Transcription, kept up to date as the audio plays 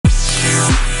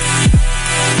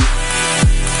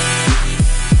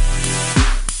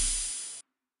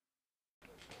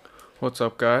What's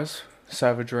up, guys?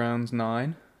 Savage Rounds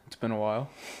 9. It's been a while.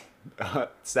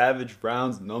 Savage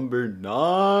Rounds number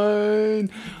 9.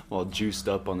 Well, juiced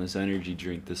up on this energy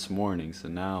drink this morning, so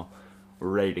now we're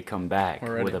ready to come back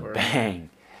with a bang.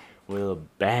 With a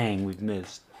bang. We've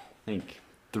missed, I think,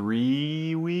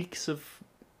 3 weeks of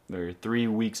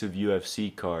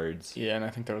UFC cards. Yeah, and I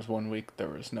think there was 1 week there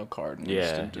was no card. And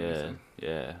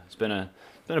Yeah. It's been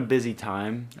a busy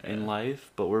time in life,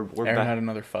 but we're Aaron back. had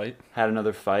another fight. Had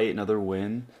another fight, another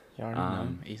win. You already know.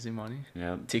 Easy money.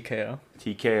 Yeah. TKO.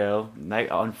 TKO.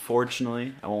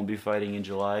 Unfortunately, I won't be fighting in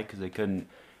July because they couldn't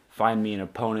find me an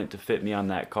opponent to fit me on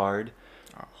that card.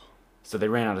 Oh. So they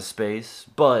ran out of space.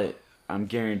 But I'm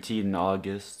guaranteed in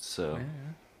August, so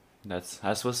that's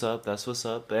what's up. That's what's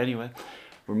up. But anyway,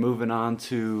 we're moving on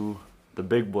to the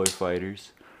big boy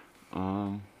fighters.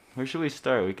 Where should we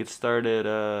start? We could start at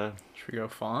Should we go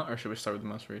font or should we start with the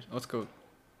most recent? Let's go.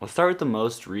 Let's start with the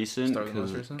most recent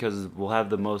Because because we'll have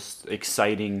the most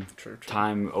exciting True.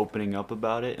 time opening up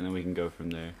about it, and then we can go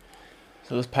from there.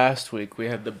 So this past week we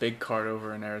had the big card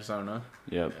over in Arizona.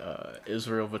 Yep.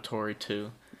 Israel Vettori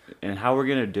 2. And how we're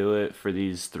gonna do it for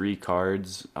these 3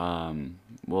 cards?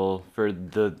 Well, for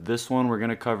this one we're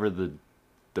gonna cover the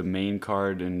main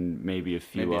card and maybe a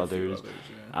few others.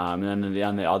 And then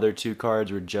on the other 2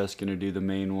 cards, we're just gonna do the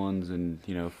main ones, and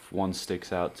if one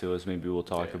sticks out to us, maybe we'll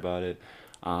talk about it.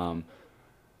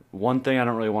 One thing I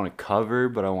don't really want to cover,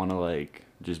 but I want to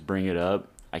just bring it up.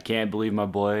 I can't believe my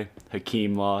boy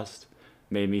Hakeem lost.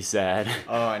 Made me sad.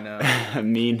 Oh, I know.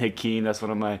 Mean Hakeem. That's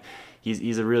one of my.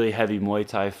 He's a really heavy Muay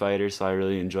Thai fighter, so I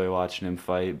really enjoy watching him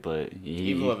fight. But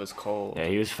Evil of his cold. Yeah,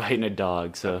 he was fighting a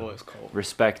dog. So that boy's cold.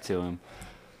 Respect to him.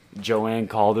 Joanne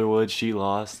Calderwood, she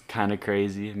lost. Kind of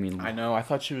crazy. I know. I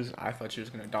thought she was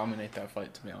gonna dominate that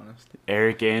fight. To be honest.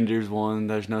 Eric Anders won.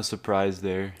 There's no surprise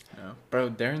there. No. Bro,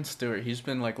 Darren Stewart, he's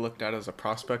been looked at as a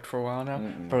prospect for a while now.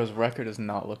 Bro, his record is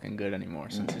not looking good anymore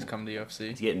since he's come to UFC.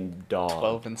 He's getting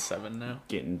dogged. 12-7 now.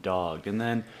 Getting dogged. And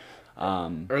then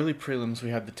early prelims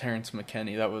we had the Terrence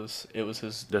McKinney. It was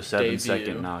his the debut.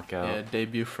 7-second knockout. Yeah,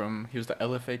 debut from he was the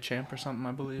LFA champ or something,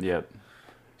 I believe. Yep.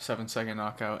 7-second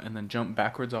knockout, and then jumped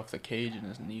backwards off the cage and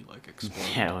his knee exploded.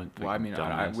 Yeah. Well,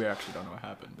 we actually don't know what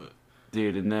happened, but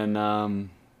dude, and then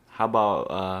how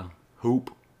about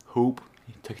Hoop?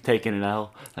 Taking an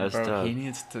L. That's bro, tough. he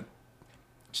needs to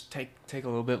just take a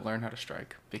little bit, learn how to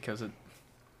strike because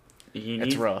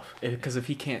it's rough. Because if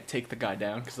he can't take the guy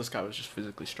down, because this guy was just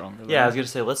physically stronger. Than Yeah, I was gonna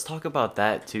say let's talk about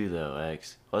that too, though,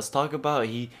 X. Let's talk about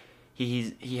he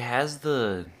has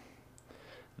the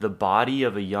body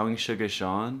of a young Sugar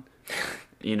Sean.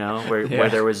 Where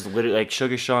there was literally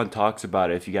Sugar Sean talks about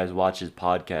it. If you guys watch his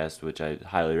podcast, which I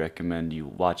highly recommend you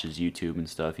watch his YouTube and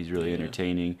stuff, he's really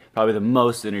entertaining. Probably the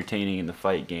most entertaining in the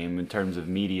fight game in terms of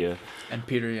media. And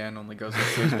Peter Yan only goes up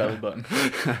to his belly button.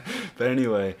 But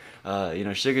anyway,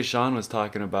 Sugar Sean was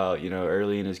talking about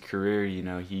early in his career,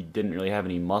 he didn't really have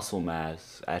any muscle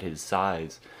mass at his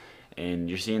size, and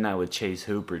you're seeing that with Chase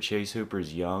Hooper. Chase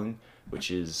Hooper's young,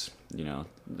 which is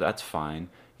that's fine.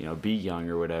 Be young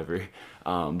or whatever.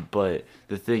 But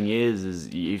the thing is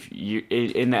if you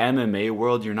in the MMA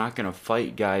world, you're not gonna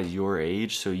fight guys your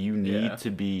age, so you need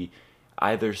to be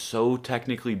either so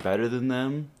technically better than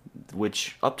them,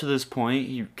 which up to this point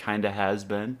he kind of has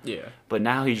been. Yeah. But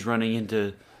now he's running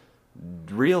into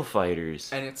real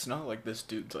fighters. And it's not like this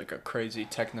dude's a crazy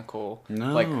technical.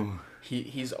 No.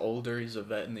 He's older. He's a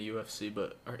vet in the UFC,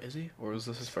 or is he? Or was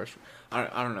this his first? I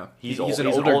don't know. He's an an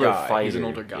older guy. fighter. He's an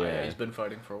older guy. Yeah. He's been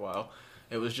fighting for a while.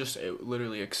 It was just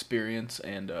literally experience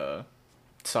and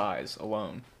size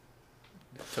alone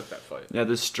took that fight. Yeah,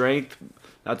 the strength,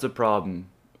 that's a problem.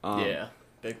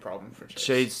 Big problem for Chase.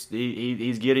 Chase,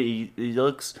 he's getting. He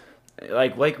looks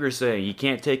like we were saying. You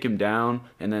can't take him down,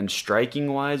 and then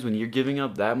striking wise, when you're giving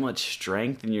up that much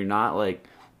strength and you're not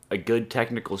a good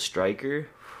technical striker,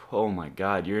 oh my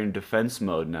God, you're in defense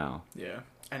mode now. Yeah,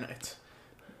 and it's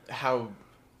how,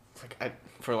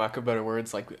 for lack of better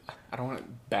words, I don't want it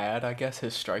bad. I guess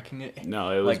his striking it.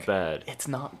 No, it was bad. It's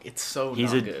not. It's so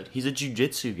not good. He's a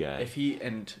jiu-jitsu guy. Maybe,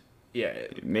 and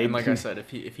like I said, if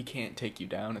he can't take you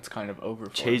down, it's kind of over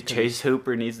for him. Chase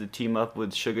Hooper needs to team up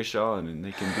with Sugar Sean, and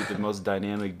they can be the most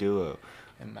dynamic duo.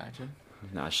 Imagine.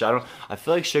 Nah, I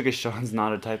feel like Sugar Sean's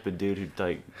not a type of dude who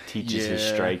teaches his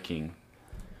striking.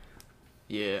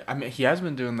 Yeah, I mean he has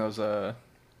been doing those what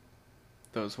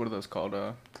are those called?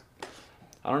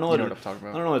 I don't know what I'm talking about.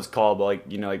 I don't know what it's called, but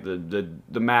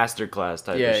the master class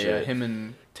type of shit. Yeah, him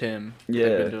and Tim. Yeah.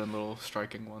 They've been doing little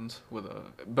striking ones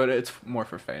but it's more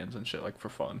for fans and shit, for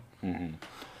fun. Mhm.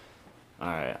 All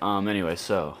right. Anyway,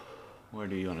 so where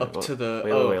do you want to the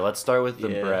wait? Let's start with the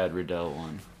Brad Riddell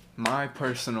one. My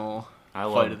personal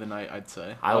fight of the night, I'd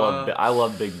say. I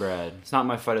love Big Brad. It's not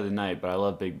my fight of the night, but I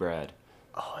love Big Brad.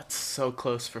 Oh, it's so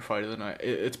close for fight of the night.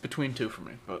 It's between two for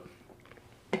me, but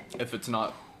if it's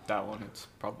not that one, it's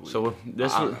probably. So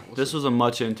this was a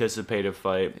much anticipated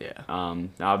fight. Yeah.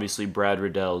 Obviously Brad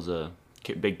Riddell's a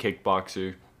big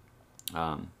kickboxer.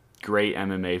 Great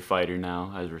MMA fighter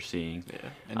now, as we're seeing. Yeah,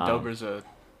 and Dober's a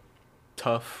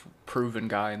tough, proven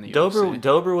guy in the UFC.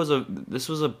 Dober this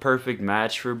was a perfect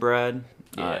match for Brad.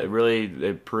 Yeah.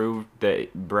 It proved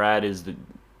that Brad is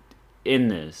in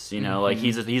this. You know, like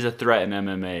he's a threat in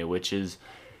MMA, which is,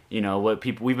 you know, what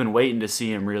we've been waiting to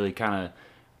see him really kind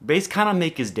of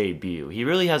make his debut. He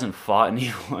really hasn't fought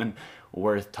anyone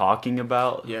worth talking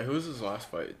about. Yeah, who was his last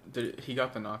fight? He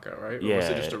got the knockout, right? Or Yeah. was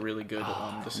it just a really good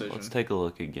decision? Let's take a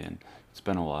look again. It's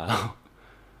been a while.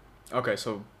 Okay,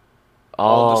 so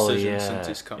all decisions yeah. since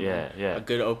he's come. Yeah, yeah. A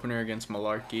good opener against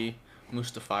Malarkey.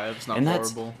 Mustafayev's not And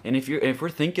horrible. And if we're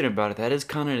thinking about it, that is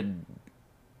kind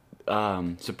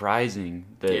of surprising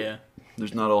that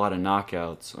there's not a lot of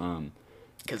knockouts.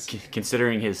 Because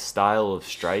considering his style of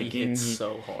striking, he hits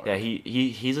so hard. Yeah,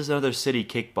 he's another city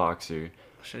kickboxer.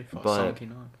 Should he fought But Song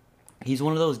Ki-non? He's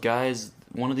one of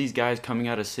these guys coming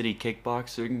out of city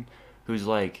kickboxing, who's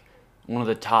like one of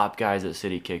the top guys at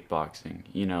city kickboxing.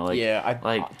 You know,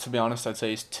 like to be honest, I'd say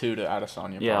he's 2 to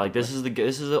Adesanya. Yeah, probably. like this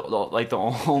is like the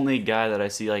only guy that I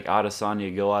see like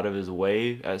Adesanya go out of his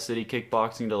way at city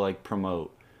kickboxing to like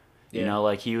promote. You know,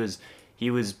 like he was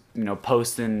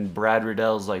posting Brad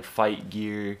Riddell's like fight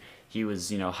gear. He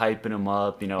was hyping him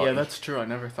up. Yeah, that's true. I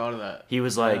never thought of that. He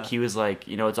was like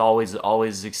it's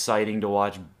always exciting to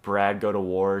watch Brad go to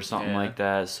war or something like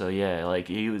that. So yeah, like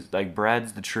he was like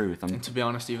Brad's the truth. And to be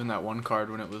honest, even that one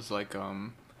card when it was like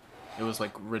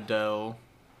Riddell,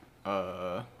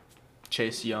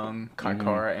 Chase Young, Kai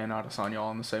Kara, and Adesanya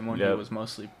all in the same one. He was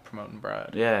mostly promoting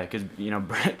Brad. Yeah, because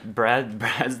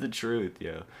Brad's the truth,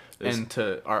 yo. And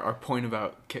to our point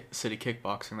about city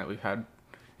kickboxing that we've had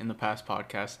in the past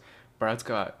podcast, Brad's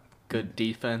got good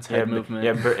defense, head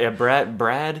movement.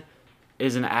 Brad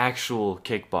is an actual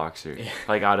kickboxer,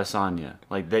 like Adesanya.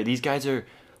 Like these guys are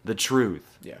the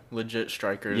truth. Yeah, legit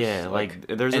strikers. Yeah, like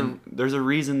there's a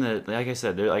reason that, like I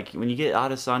said, like when you get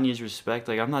Adesanya's respect,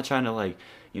 like I'm not trying to like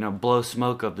blow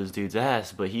smoke up this dude's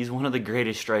ass, but he's one of the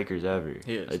greatest strikers ever.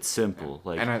 He is. It's simple.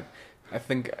 Like, and I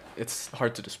think it's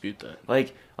hard to dispute that.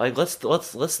 Like let's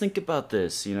think about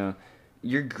this.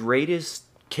 Your greatest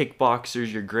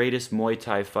kickboxers, your greatest Muay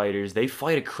Thai fighters, they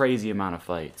fight a crazy amount of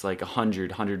fights, like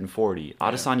 100, 140.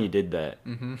 Adesanya did that.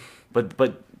 Mm-hmm.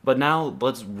 But now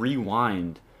let's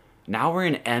rewind. Now we're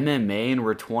in MMA and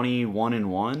we're 21-1.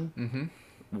 Mm-hmm.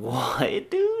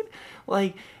 What, dude?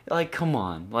 Like, come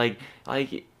on. Like,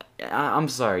 I'm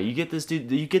sorry. You get this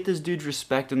dude's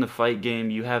respect in the fight game.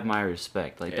 You have my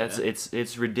respect. Like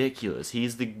it's ridiculous.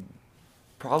 He's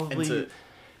probably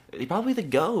the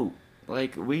GOAT.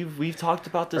 Like we've talked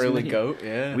about this GOAT,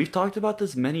 yeah. We've talked about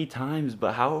this many times,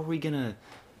 but how are we gonna?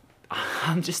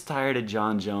 I'm just tired of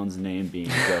John Jones' name being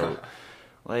GOAT.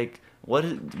 Like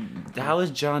how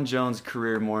is John Jones'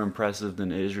 career more impressive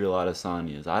than Israel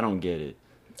Adesanya's? I don't get it.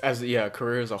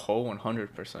 Career as a whole,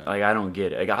 100%. Like I don't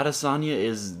get it. Like Adesanya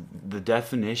is the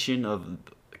definition of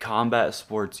combat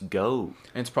sports GOAT.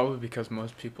 And it's probably because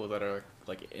most people that are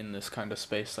like in this kind of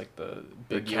space, like the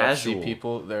big UFC casual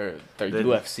people, they're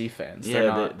UFC fans.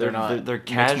 Yeah, they're not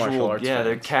casual. Yeah, fans.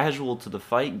 they're casual to the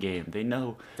fight game. They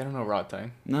don't know Rod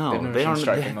Tang. No, they don't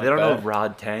know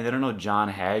Rod Tang. They don't know John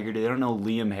Haggerty. They don't know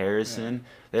Liam Harrison. Yeah.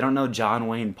 They don't know John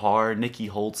Wayne Parr, Nicky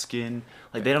Holtzkin.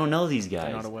 Like they don't know these guys.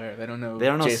 They're not aware. They don't know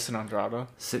Jason Andrade.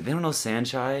 They don't know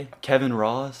Saenchai, Kevin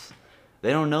Ross. They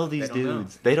don't know these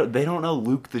dudes. They don't know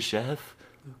Luke the Chef.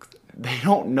 They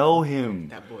don't know him.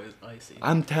 That boy is icy.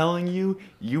 I'm telling you,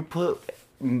 you put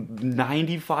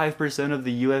 95% of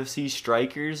the UFC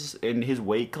strikers in his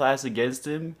weight class against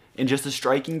him in just a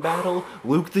striking battle,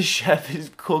 Luke the Chef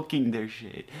is cooking their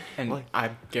shit. And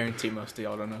I guarantee most of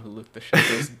y'all don't know who Luke the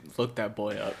Chef is. Look that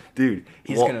boy up. Dude.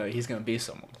 He's gonna be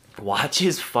someone. Watch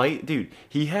his fight. Dude,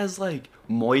 he has like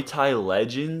Muay Thai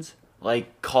legends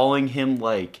like calling him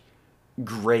like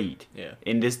great. Yeah.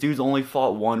 And this dude's only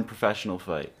fought one professional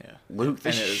fight. Yeah. Luke the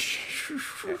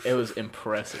It was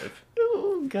impressive.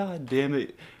 Oh, God damn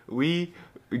it. Please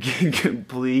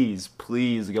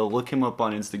go look him up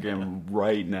on Instagram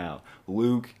right now.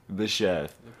 Luke the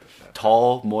Chef.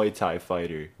 Tall Muay Thai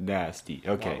fighter. Nasty.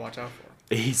 Okay. Watch out for him.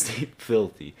 He's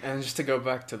filthy. And just to go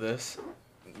back to this,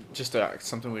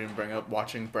 something we didn't bring up,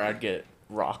 watching Brad get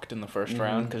rocked in the first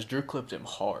round, because Drew clipped him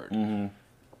hard. Mm-hmm.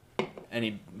 And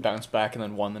he bounced back and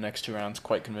then won the next 2 rounds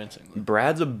quite convincingly.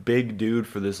 Brad's a big dude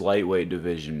for this lightweight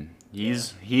division.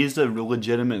 He's a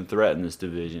legitimate threat in this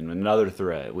division. Another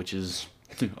threat, which is,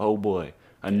 oh boy,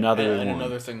 another one. And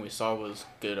another thing we saw was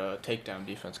good takedown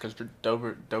defense because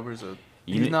Dober's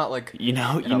he's not like an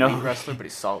elite wrestler, but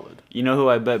he's solid. You know who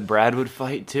I bet Brad would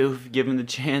fight too if given the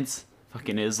chance?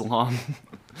 Fucking Islam.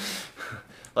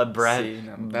 Let Brad. See,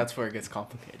 no, that's where it gets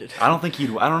complicated. I don't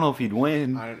know if he'd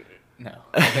win. No,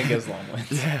 I think Islam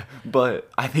wins. Yeah, but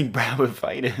I think Brad would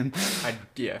fight him.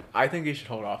 I think he should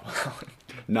hold off.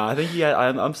 No, I think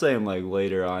I'm saying like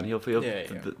later on he'll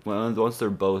once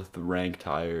they're both ranked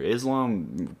higher.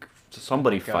 Islam,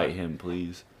 somebody fight him,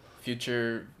 please.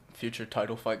 Future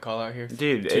title fight call out here,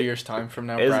 dude. 2 years time from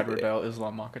now, Brad Riddell,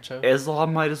 Islam Makhachev.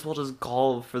 Islam might as well just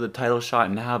call for the title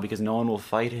shot now because no one will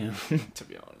fight him. To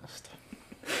be honest,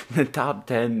 the top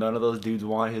 10, none of those dudes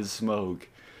want his smoke.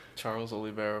 Charles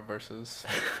Oliveira versus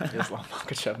Islam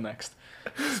Makhachev next.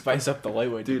 Spice up the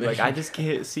lightweight division. Dude, I just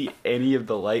can't see any of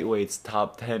the lightweights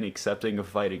top 10 accepting a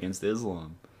fight against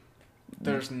Islam.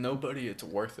 There's nobody it's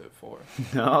worth it for.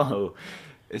 No,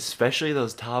 especially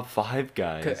those top 5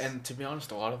 guys. And to be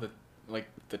honest, a lot of the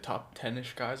top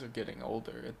 10ish guys are getting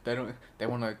older. They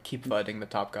want to keep fighting the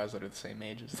top guys that are the same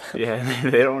age as them. Yeah,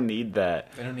 they don't need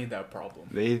that. They don't need that problem.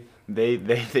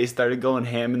 They started going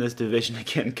ham in this division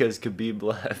again because Khabib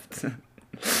left.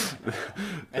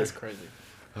 That's crazy.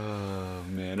 Oh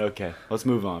man. Okay, let's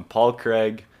move on. Paul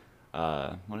Craig.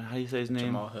 How do you say his name?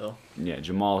 Jamal Hill. Yeah,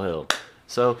 Jamal Hill.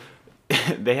 So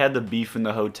they had the beef in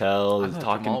the hotel. I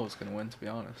thought Jamal was gonna win, to be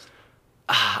honest.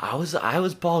 I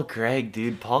was Paul Craig,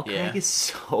 dude. Paul Craig is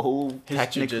so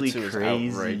technically crazy.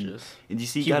 Is outrageous. Did you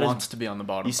see he wants to be on the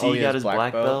bottom. You see, he got his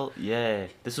black belt. Yeah,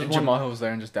 this was Jamal Hill was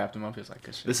there and just dapped him up. He was like,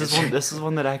 This is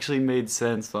one that actually made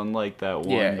sense. Unlike that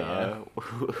one.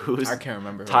 Who's I can't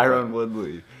remember. Tyron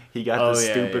Woodley. He got the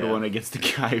stupid one against the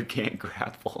guy who can't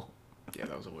grapple. Yeah,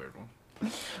 that was a weird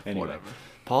one. Anyway, whatever.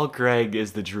 Paul Craig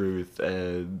is the truth.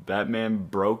 That man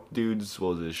broke dude's,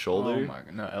 what was his shoulder? Oh my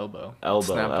god, no, elbow.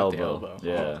 Elbow.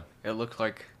 Yeah. It looked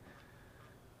like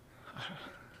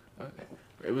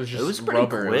it was pretty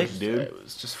rubber. quick, dude. It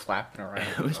was just flapping around.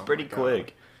 It was pretty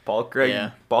quick. Paul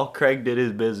Craig did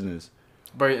his business.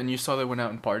 But and you saw they went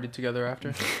out and partied together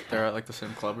after? They're at like the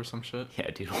same club or some shit.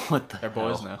 Yeah, dude. What the? They're hell?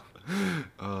 Boys now.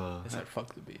 Is that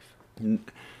fuck the beef?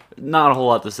 Not a whole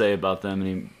lot to say about them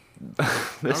anymore.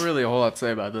 Not really a whole lot to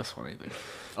say about this one either,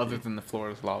 other than the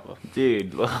floor is lava.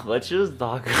 Dude, let's just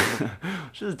talk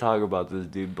about this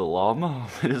dude. Bilal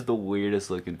Muhammad is the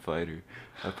weirdest looking fighter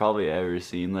I've probably ever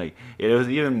seen. Like, it was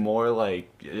even more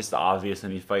like just obvious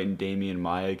when he's fighting Damian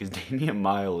Maia, because Damian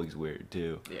Maia looks weird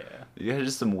too. Yeah, you got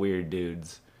just some weird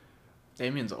dudes.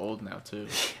 Damian's old now too.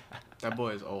 That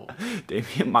boy is old.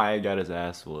 Damian Maia got his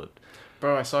ass whooped.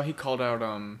 Bro, I saw he called out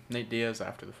Nate Diaz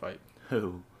after the fight.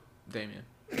 Who? Damian.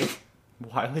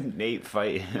 Why would Nate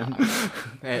fight him?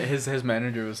 His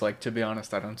manager was like, to be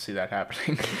honest, I don't see that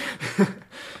happening.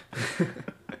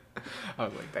 I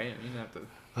was like, damn, you have to.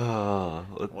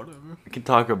 Whatever. We can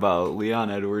talk about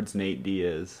Leon Edwards, Nate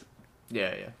Diaz.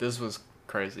 Yeah. This was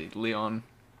crazy. Leon.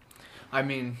 I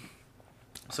mean,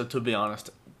 so to be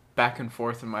honest, back and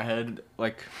forth in my head,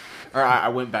 I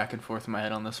went back and forth in my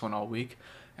head on this one all week,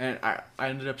 and I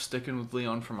ended up sticking with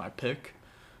Leon for my pick,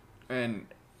 and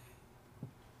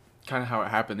kind of how it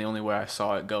happened, the only way I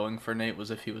saw it going for Nate was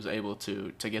if he was able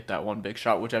to get that one big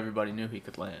shot, which everybody knew he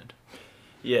could land.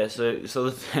 Yeah, so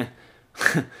the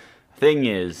thing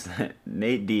is,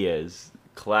 Nate Diaz,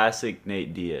 classic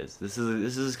Nate Diaz. This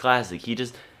is classic. He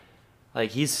just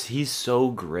he's so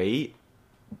great,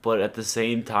 but at the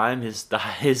same time his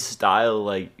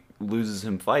style loses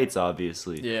him fights,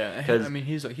 obviously. Yeah, I mean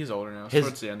he's older now. So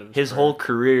it's the end of his whole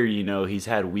career. He's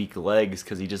had weak legs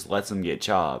because he just lets them get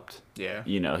chopped. Yeah.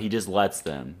 He just lets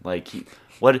them. He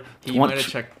might have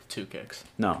checked 2 kicks.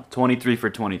 No, 23 for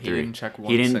 23. He didn't check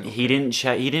one. He didn't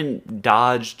check. He didn't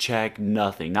dodge, check,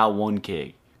 nothing. Not one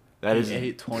kick. He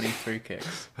ate 23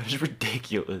 kicks. That is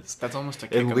ridiculous. That's almost a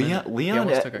kick a minute. He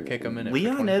almost took a kick a minute.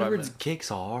 Leon Edwards kicks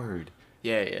hard.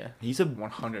 Yeah. He's a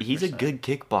 100%. He's a good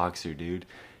kickboxer, dude.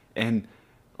 And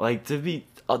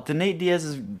to Nate Diaz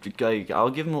is I'll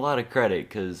give him a lot of credit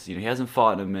because he hasn't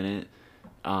fought in a minute.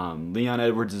 Leon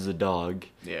Edwards is a dog.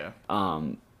 Yeah.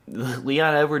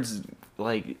 Leon Edwards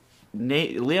Leon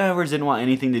Edwards didn't want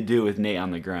anything to do with Nate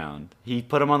on the ground. He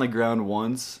put him on the ground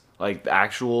once,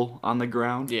 actual on the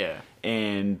ground. Yeah.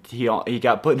 And he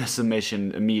got put in a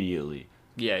submission immediately.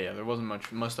 Yeah. There wasn't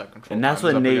much of that control. And that's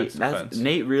what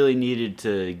Nate really needed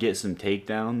to get some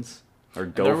takedowns.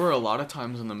 There were a lot of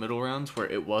times in the middle rounds where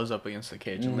it was up against the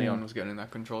cage and Leon was getting that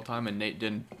control time and Nate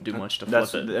didn't do much to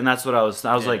flip it. And that's what I was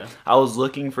like, I was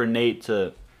looking for Nate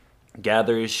to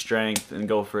gather his strength and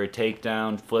go for a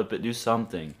takedown, flip it, do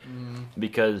something.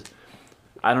 Because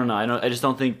I don't know. I just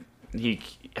don't think he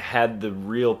had the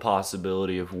real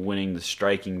possibility of winning the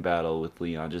striking battle with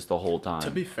Leon just the whole time.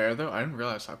 To be fair, though, I didn't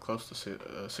realize how close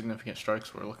to significant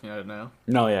strikes we're looking at it now.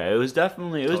 No, yeah, it was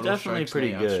definitely Total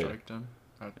pretty Nate good. outstriked him.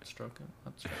 Outstruck him.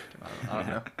 I don't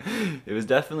know. It was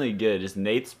definitely good. Just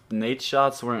Nate's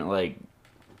shots weren't like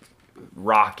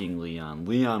rocking Leon.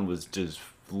 Leon was just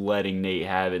letting Nate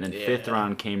have it. And then fifth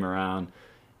round came around.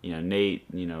 Nate,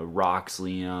 rocks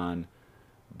Leon.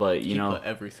 But He put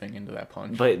everything into that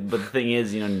punch. But the thing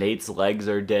is, Nate's legs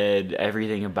are dead.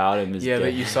 Everything about him is dead. Yeah,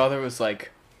 but you saw there was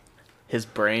like his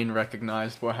brain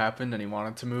recognized what happened and he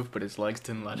wanted to move, but his legs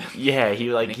didn't let him. Yeah, he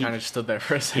kind of stood there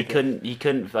for a second. He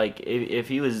couldn't like if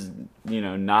he was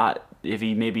not if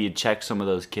he maybe had checked some of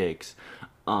those kicks.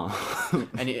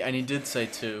 And he did say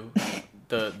too,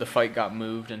 the fight got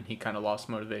moved and he kind of lost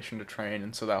motivation to train,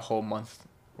 and so that whole month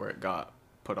where it got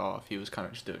put off, he was kind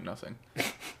of just doing nothing.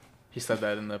 He said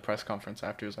that in the press conference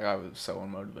after. He was like, I was so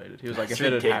unmotivated. He was like, if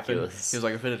it had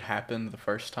happened the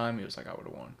first time, he was like, I would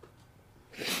have won.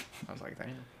 I was like, damn.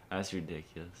 That's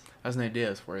ridiculous. That's Nate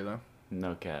Diaz for you, though.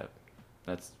 No cap.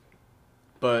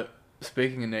 But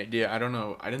speaking of Nate Diaz, I don't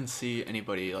know. I didn't see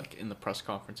anybody like in the press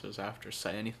conferences after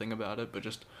say anything about it, but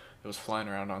just it was flying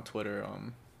around on Twitter,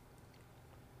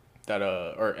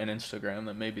 or an Instagram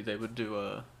that maybe they would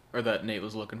do or that Nate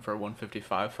was looking for a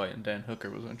 155 fight and Dan Hooker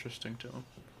was interesting to him.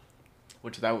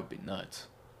 Which that would be nuts.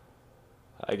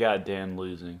 I got Dan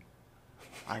losing.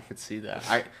 I could see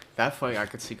that. That fight I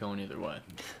could see going either way.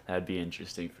 That'd be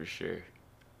interesting for sure.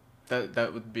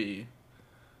 That would be.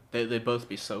 They'd both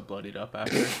be so bloodied up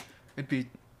after. It'd be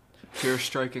pure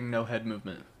striking, no head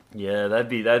movement. Yeah, that'd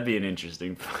be an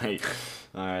interesting fight.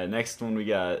 All right, next one we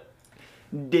got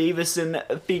Davison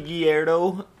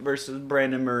Figueiredo versus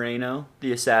Brandon Moreno,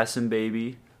 the assassin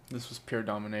baby. This was pure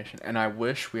domination, and I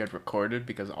wish we had recorded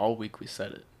because all week we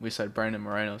said it. We said Brandon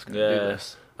Moreno's gonna do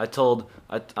this. I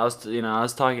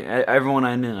was talking everyone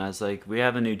I knew. I was like, we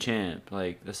have a new champ.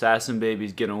 Like, Assassin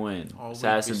Baby's gonna win.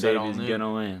 Assassin Baby's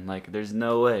gonna win. Like, there's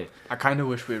no way. I kind of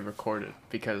wish we had recorded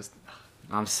because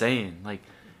I'm saying like,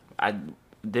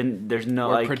 there's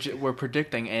no we're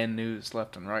predicting and news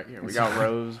left and right here. We got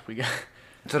Rose. We got.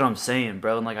 That's what I'm saying,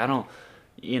 bro. And like, I don't,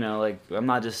 I'm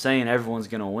not just saying everyone's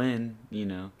gonna win.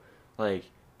 Like.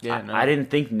 Yeah, I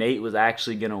didn't think Nate was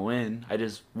actually gonna win. I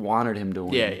just wanted him to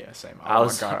win. Yeah, same. I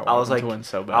was like, to win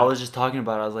so bad. I was just talking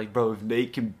about it. I was like, bro, if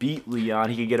Nate can beat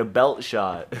Leon, he could get a belt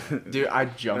shot. Dude, I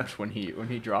jumped when he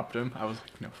dropped him. I was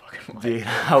like, no fucking way. Dude,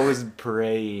 I was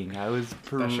praying. That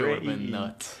shit would have been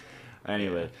nuts.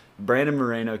 Anyway, Brandon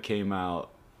Moreno came out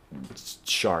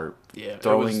sharp. Yeah,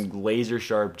 throwing laser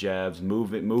sharp jabs.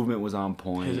 Movement was on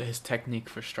point. His technique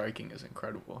for striking is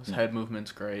incredible. His head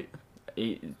movement's great.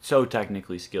 So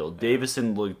technically skilled.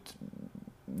 Davison looked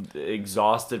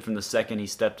exhausted from the second he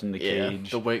stepped in the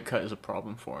cage. The weight cut is a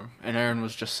problem for him. And Aaron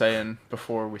was just saying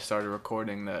before we started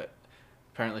recording that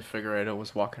apparently Figueiredo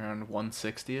was walking around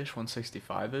 160-ish,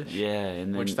 165-ish. Yeah,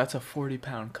 and then, that's a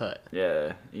 40-pound cut.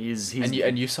 Yeah, he's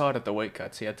and you saw it at the weight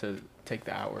cuts. He had to take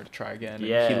the hour to try again.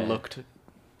 Yeah, he looked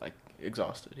like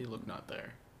exhausted. He looked not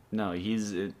there. No,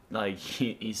 he's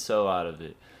so out of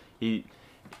it.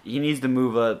 He needs to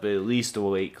move up at least a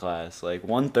weight class. Like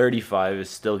 135 is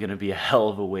still gonna be a hell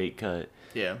of a weight cut.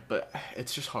 Yeah, but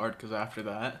it's just hard because after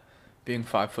that, being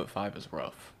 5'5" is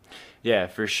rough. Yeah,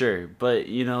 for sure. But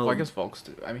well, I guess Volk's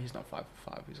too. I mean, he's not 5'5".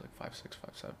 He's like 5'6",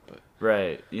 5'7". But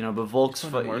right, but Volk's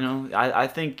I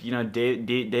think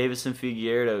Davis and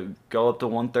Figueiredo go up to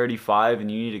 135, and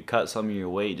you need to cut some of your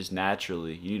weight just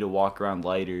naturally. You need to walk around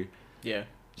lighter. Yeah.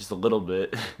 Just a little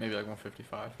bit. Maybe like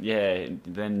 155. Yeah,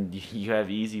 then you have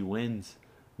easy wins.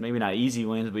 Maybe not easy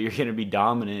wins, but you're gonna be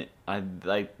dominant.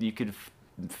 You could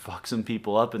fuck some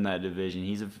people up in that division.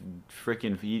 He's a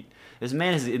freaking. This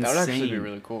man is insane. That would actually be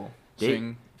really cool.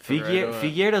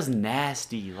 Figueiredo's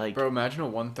nasty. Like, bro, imagine a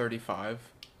 135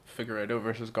 Figueiredo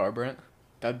versus Garbrandt.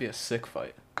 That'd be a sick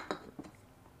fight.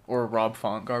 Or Rob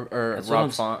Font That's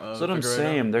what I'm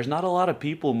saying. There's not a lot of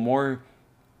people more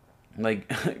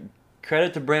like.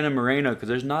 Credit to Brandon Moreno because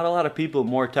there's not a lot of people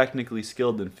more technically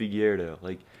skilled than Figueiredo.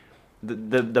 Like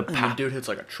the dude hits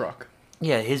like a truck.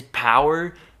 Yeah, his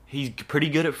power. He's pretty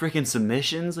good at freaking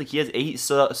submissions. Like he has 8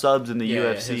 subs in the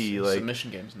UFC. His like submission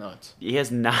game's nuts. He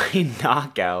has 9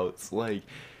 knockouts. Like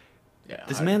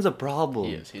this man's a problem.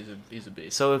 He is. He's a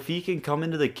beast. So if he can come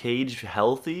into the cage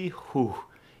healthy,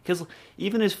 because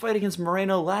even his fight against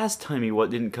Moreno last time he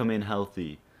didn't come in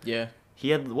healthy. Yeah. He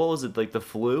had what was it like the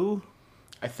flu?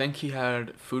 I think he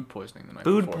had food poisoning the night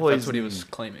Food before. That's what he was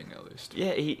poisoning. claiming, at least.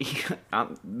 Yeah,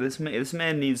 this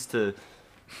man needs to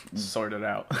Sort it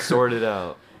out. sort it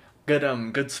out.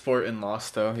 Good sport and loss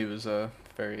though. He was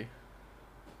very,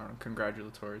 I don't know,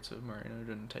 congratulatory to Moreno.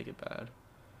 Didn't take it bad.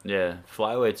 Yeah,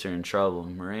 flyweights are in trouble.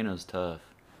 Moreno's tough.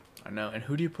 I know. And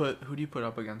who do you put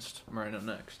up against Moreno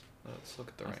next? Let's look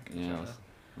at the rankings. Yeah, right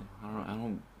now. I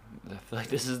don't. I feel like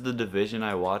this is the division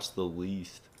I watch the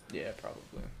least. Yeah,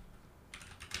 probably.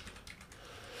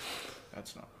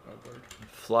 That's not a word.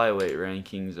 Flyweight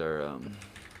rankings are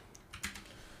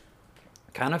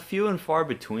kind of few and far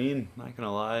between. Not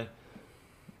gonna lie.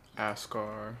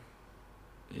 Askar.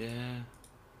 Yeah.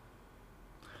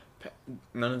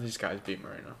 None of these guys beat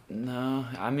Moreno. No,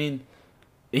 I mean,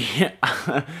 yeah.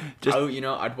 Just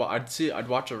I'd watch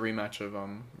a rematch of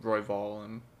Royval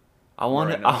and I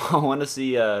want to Moreno. I want to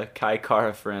see Kai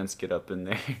Kara France get up in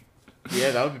there.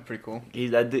 Yeah, that would be pretty cool.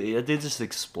 That dude's just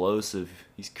explosive.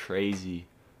 He's crazy.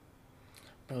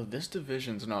 Bro, this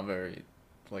division's not very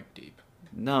deep.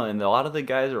 No, and a lot of the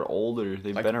guys are older.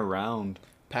 They've Like- been around.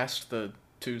 Past the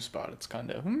 2 spot, it's kind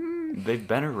of They've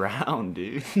been around,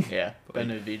 dude. yeah.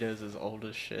 Benavidez is old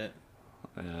as shit.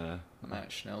 Yeah. Matt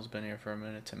Schnell's been here for a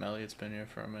minute. Tim Elliott's been here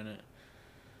for a minute.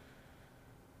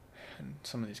 And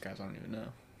some of these guys I don't even know.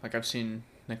 Like, I've seen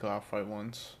Nicolau fight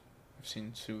once. I've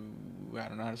seen I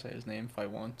don't know how to say his name,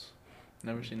 fight once.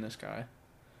 Never seen this guy.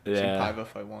 I've seen Yeah. Paiva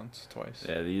fight once, twice.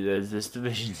 Yeah, this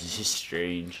division is just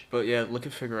strange. But yeah, look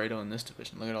at Figueiredo in this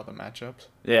division. Look at all the matchups.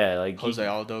 Yeah, like Jose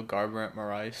Aldo, Garbrandt,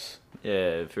 Moraes.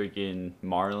 yeah, freaking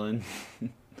Marlon.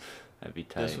 That'd be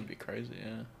tight. This would be crazy,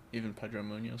 yeah. Even Pedro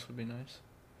Munoz would be nice.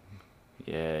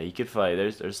 Yeah, he could fight.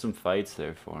 There's some fights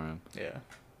there for him. Yeah.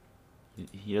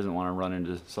 He doesn't want to run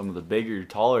into some of the bigger,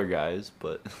 taller guys,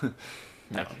 but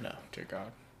No, dear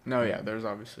God. No, yeah, there's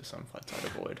obviously some fights I'd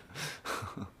avoid.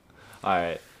 all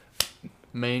right.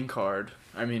 Main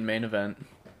event.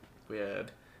 We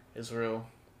had Israel,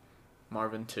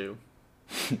 Marvin 2.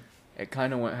 It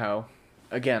kind of went how...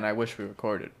 Again, I wish we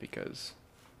recorded because...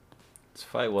 This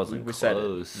fight wasn't we close. said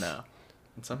it. No.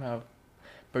 And somehow...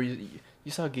 Bro, you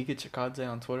saw Giga Chikadze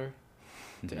on Twitter?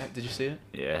 Did you see it?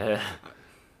 Yeah.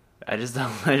 I just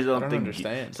don't think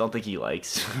understand. Just don't think he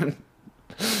likes.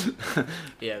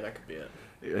 Yeah, that could be it.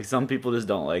 Like some people just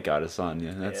don't like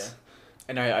Adesanya. That's Yeah.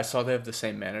 And I saw they have the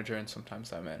same manager, and sometimes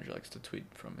that manager likes to tweet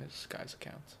from his guys'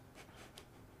 accounts.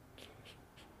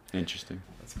 interesting.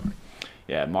 That's funny.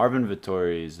 Yeah, Marvin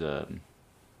Vittori's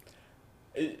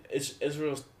It's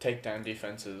Israel's takedown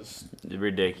defense is...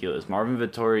 ridiculous. Marvin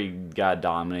Vittori got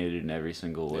dominated in every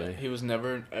single way. He was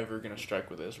never, ever going to strike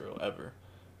with Israel, ever.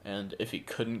 And if he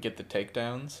couldn't get the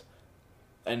takedowns,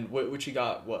 and which he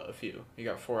got, a few? He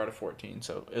got 4 out of 14,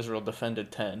 so Israel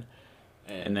defended 10.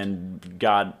 And then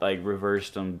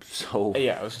reversed him so.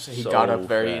 Yeah, I was going to say, he so got up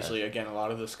very fast. easily. Again, a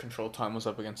lot of this control time was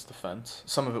up against the fence.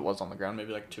 Some of it was on the ground,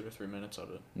 maybe 2 or 3 minutes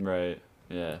of it. Right.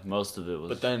 Yeah, most of it was.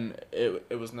 But then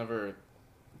it was never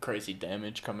crazy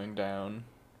damage coming down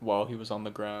while he was on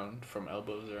the ground from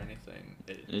elbows or anything.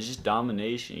 It's just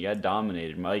domination. You got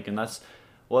dominated, Mike, and that's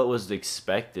what was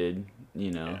expected.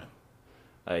 Yeah.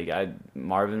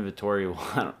 Marvin Vittori.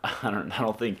 I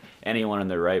don't think anyone in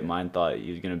their right mind thought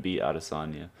he was gonna beat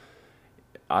Adesanya.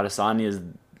 Adesanya is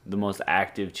the most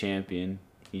active champion.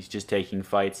 He's just taking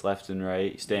fights left and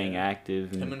right, staying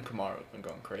active. Him and Kamaru have been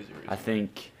going crazy recently. I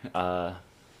think,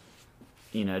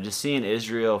 just seeing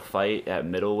Israel fight at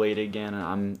middleweight again,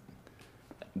 I'm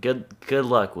good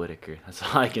luck, Whitaker. That's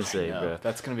all I can say, bro.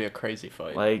 That's gonna be a crazy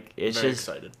fight. It's Very just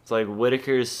excited. it's like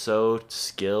Whitaker is so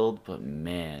skilled, but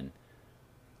man,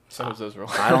 So is Israel.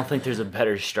 I don't think there's a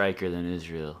better striker than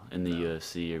Israel in the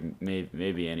UFC or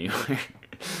maybe anywhere.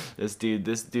 This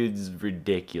dude's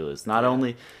ridiculous. Not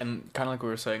only And kind of like we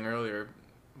were saying earlier,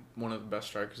 one of the best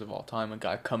strikers of all time, a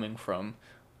guy coming from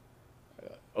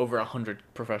over 100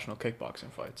 professional kickboxing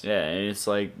fights. yeah, and he's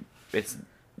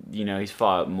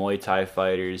fought Muay Thai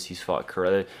fighters. He's fought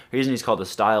karate. The reason he's called a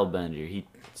style bender, he's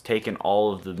taken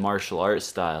all of the martial arts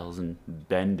styles and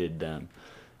bended them.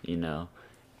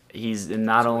 And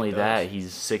not only that,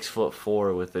 he's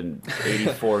 6'4" with an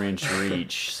 84-inch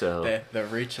reach. So The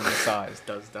reach and the size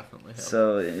does definitely help.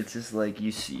 So it's just like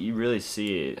you really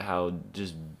see it how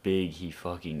just big he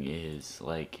fucking is.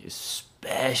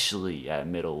 Especially at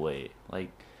middleweight. I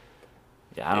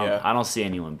don't see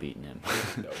anyone beating him.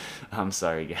 Nope. I'm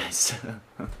sorry, guys.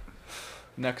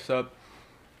 Next up,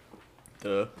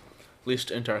 the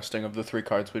least interesting of the 3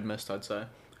 cards we'd missed, I'd say.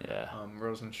 Yeah.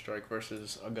 Rosenstrike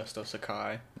versus Augusto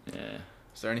Sakai. Yeah.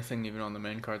 Is there anything even on the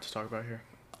main card to talk about here?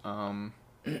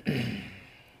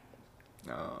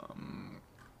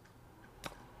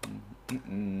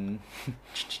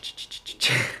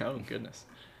 Oh goodness.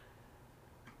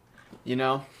 You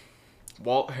know,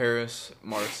 Walt Harris,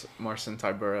 Marcin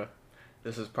Tybura.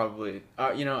 This is probably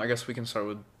I guess we can start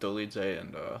with Dolidze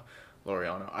and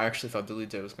Laureano. I actually thought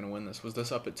Dolidze was gonna win this. Was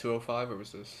this up at 205 or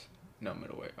was this no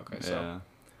middleweight? Okay, so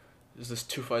is this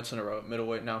 2 fights in a row at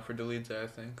middleweight now for Dolidze? I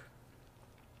think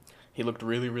he looked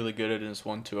really really good at his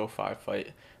 205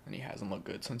 fight, and he hasn't looked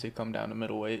good since he come down to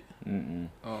middleweight.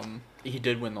 He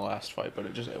did win the last fight, but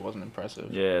it wasn't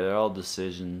impressive. Yeah, they're all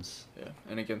decisions. Yeah,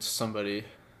 and against somebody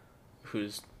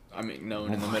who's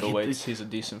known in the middleweights, he's a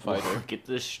decent fighter. Look at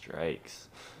the strikes.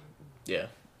 Yeah.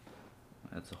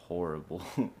 That's horrible.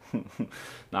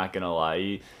 Not gonna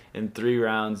lie, in 3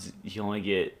 rounds you only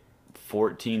get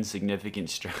 14 significant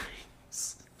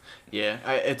strikes. Yeah,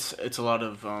 it's a lot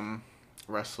of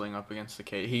wrestling up against the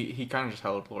cage. He kind of just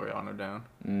held Laureano down.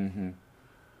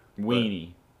 Weenie.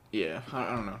 But, yeah, I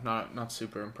don't know, not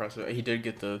super impressive. He did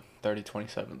get the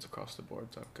 30-27s across the board,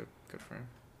 so good for him.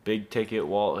 Big ticket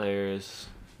Walt Harris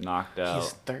knocked out.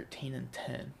 He's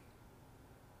 13-10.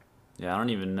 Yeah, I don't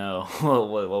even know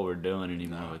what we're doing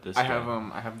anymore with this guy.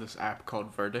 I have this app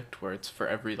called Verdict where it's for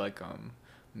every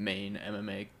main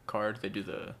MMA card they do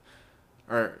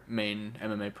main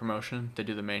MMA promotion, they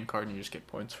do the main card and you just get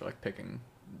points for picking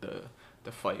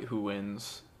the fight, who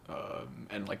wins,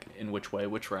 and in which way,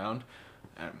 which round.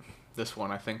 This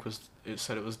one I think it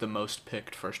said it was the most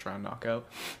picked first round knockout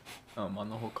on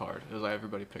the whole card. It was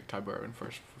everybody picked Tybura in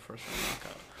first round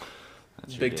knockout.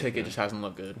 That's Big ridiculous. ticket just hasn't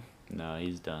looked good. No,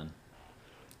 he's done.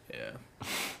 Yeah.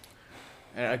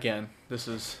 And again, this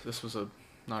was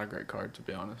not a great card, to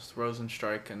be honest.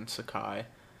 Rosenstrike and Sakai.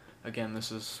 Again,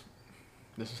 this is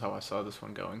how I saw this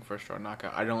one going. First round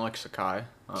knockout. I don't like Sakai.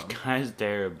 Sakai's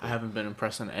terrible. I haven't been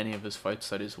impressed in any of his fights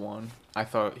that he's won. I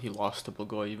thought he lost to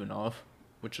Blagoy Ivanov,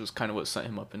 which was kind of what sent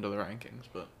him up into the rankings.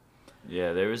 But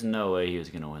yeah, there was no way he was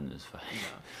gonna win this fight.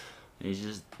 No. He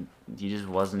just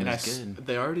wasn't as good.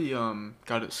 They already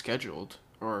got it scheduled,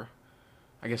 or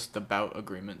I guess the bout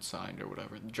agreement signed or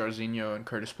whatever. Jairzinho and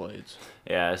Curtis Blades.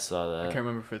 Yeah, I saw that. I can't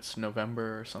remember if it's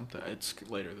November or something. It's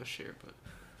later this year, but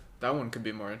that one could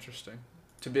be more interesting.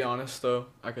 To be honest, though,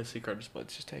 I could see Curtis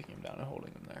Blades just taking him down and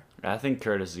holding him there. I think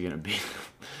Curtis is gonna beat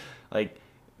him.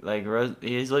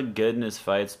 He's looked good in his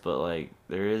fights, but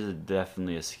there is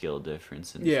definitely a skill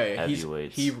difference in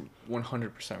heavyweights. He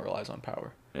 100% relies on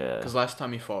power. Yeah. Because last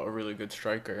time he fought a really good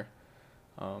striker,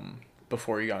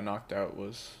 before he got knocked out,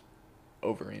 was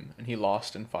Overeem, and he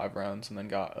lost in 5 rounds and then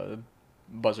got a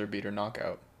buzzer beater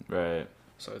knockout. Right.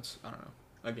 So it's, I don't know.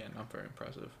 Again, not very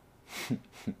impressive.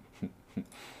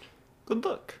 Good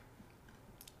luck.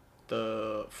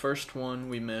 The first one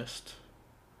we missed.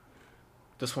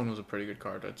 This one was a pretty good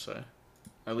card, I'd say.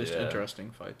 At least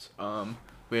interesting fights.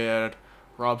 We had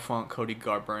Rob Font, Cody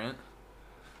Garbrandt.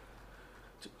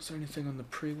 Was there anything on the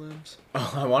prelims?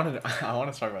 Oh, I want to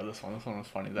talk about this one. This one was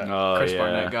funny. That Chris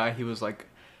Barnett guy,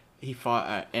 he fought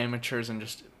at amateurs and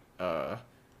just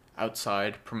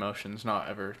outside promotions, not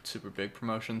ever super big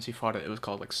promotions. He fought it was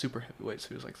called super heavyweight, so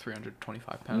he was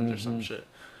 325 pounds or some shit.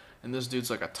 And this dude's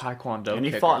a taekwondo and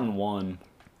he kicker. fought in one.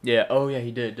 Yeah, oh yeah,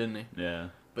 he did, didn't he? Yeah.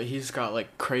 But he's got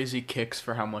crazy kicks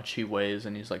for how much he weighs,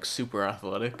 and he's super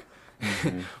athletic.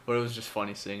 But it was just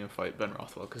funny seeing him fight Ben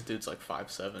Rothwell, because dude's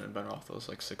 5'7", and Ben Rothwell's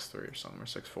 6'3" or something, or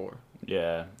 6'4".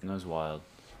 Yeah, that was wild.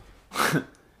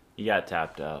 He got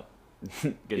tapped out.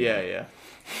 Yeah.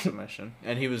 Submission.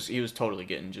 And he was totally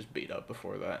getting just beat up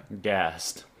before that.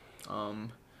 Gassed.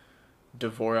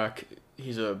 Dvorak,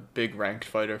 he's a big ranked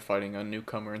fighter fighting a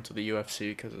newcomer into the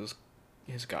UFC because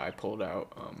his guy pulled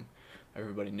out.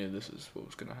 Everybody knew this is what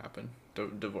was going to happen.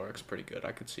 Dvorak's pretty good.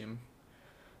 I could see him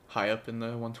high up in the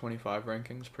 125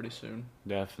 rankings pretty soon.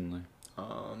 Definitely.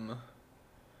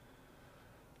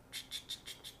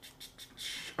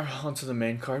 Onto the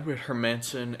main card, we had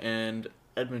Hermansson and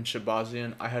Edmund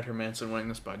Shabazian. I had Hermansson winning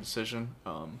this by decision.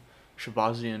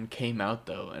 Shabazian came out,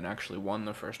 though, and actually won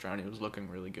the first round. He was looking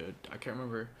really good. I can't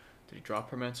remember, did he drop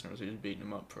Hermansson, or was he just beating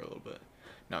him up for a little bit?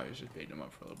 No, he was just beating him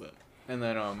up for a little bit. And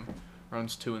then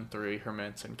rounds 2 and 3,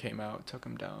 Hermansson came out, took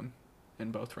him down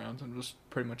in both rounds, and was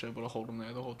pretty much able to hold him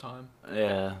there the whole time.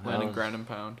 Yeah. Landing ground and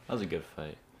pound. That was a good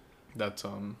fight. That's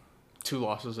 2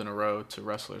 losses in a row to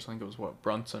wrestlers. I think it was,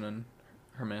 Brunson and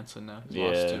Hermansson now. He's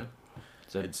lost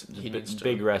 2. It's a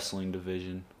big wrestling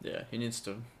division. Yeah, he needs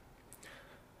to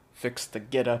fix the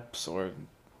get-ups or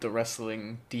the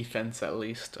wrestling defense, at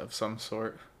least, of some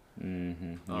sort. You're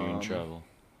in trouble.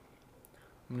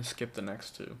 I'm going to skip the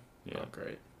next 2. Yeah. Oh,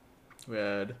 great. We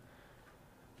had...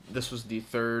 This was the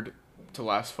third to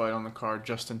last fight on the card.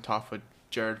 Justin Tafa,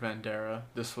 Jared Vandera.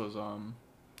 This was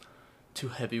two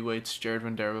heavyweights. Jared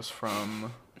Vanderas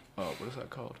from, what is that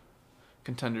called?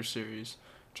 Contender Series.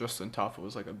 Justin Taffa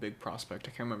was like a big prospect.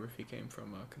 I can't remember if he came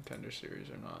from a Contender Series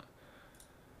or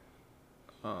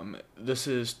not. This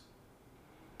is.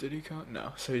 Did he come?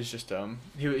 No. So he's just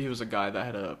he was a guy that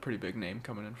had a pretty big name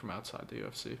coming in from outside the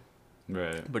UFC.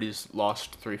 Right. But he's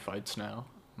lost 3 fights now,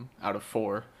 out of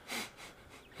 4,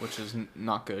 which is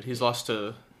not good. He's lost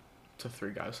to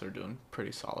 3 guys that are doing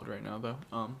pretty solid right now though.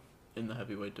 In the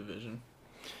heavyweight division.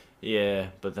 Yeah,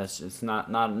 but it's not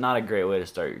a great way to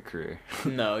start your career.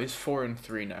 No, he's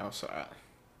 4-3 now, so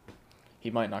he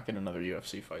might not get another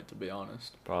UFC fight, to be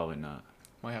honest. Probably not.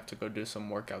 Might have to go do some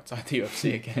work outside the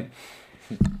UFC again.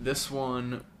 This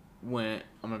one went,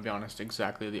 I'm gonna be honest,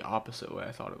 exactly the opposite way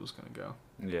I thought it was gonna go.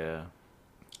 Yeah.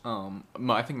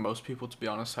 I think most people, to be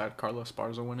honest, had Carla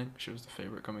Esparza winning. She was the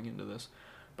favorite coming into this,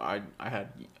 but I had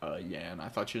Yan. I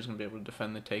thought she was gonna be able to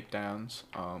defend the takedowns,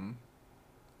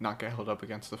 not get held up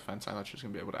against the fence. I thought she was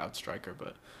gonna be able to outstrike her,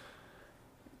 but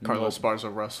Carla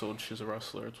Esparza wrestled. She's a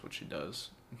wrestler. It's what she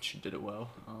does. And she did it well.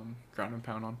 Ground and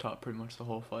pound on top pretty much the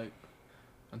whole fight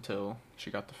until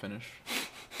she got the finish.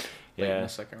 Late in the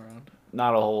second round.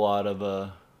 Not a whole lot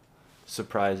of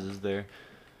surprises there.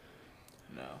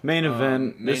 No. Main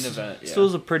event. Yeah. This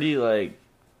was a pretty like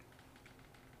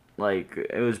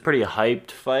it was pretty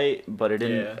hyped fight, but it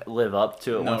didn't live up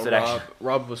to it once it actually.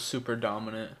 Rob was super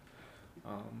dominant.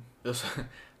 This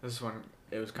one,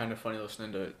 it was kind of funny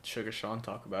listening to Sugar Sean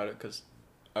talk about it because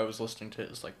I was listening to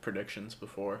his like predictions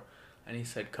before, and he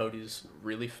said Cody's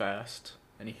really fast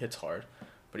and he hits hard,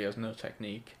 but he has no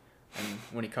technique. And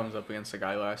when he comes up against a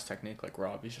guy who has technique like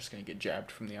Rob, he's just gonna get jabbed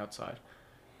from the outside,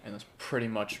 and that's pretty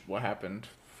much what happened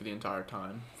for the entire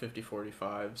time.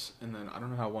 50-45s, and then I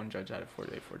don't know how one judge had it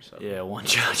 48-47. Yeah, one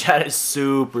judge had it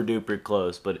super duper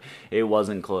close, but it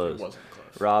wasn't close. It wasn't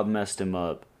close. Rob messed him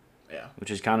up. Yeah.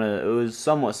 Which is it was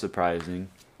somewhat surprising.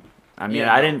 I mean,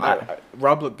 yeah,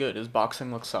 Rob looked good. His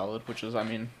boxing looked solid, which is, I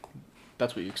mean,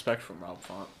 that's what you expect from Rob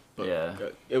Font. But yeah.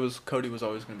 Cody was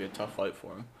always going to be a tough fight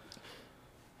for him.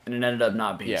 And it ended up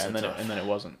not being so tough. And then it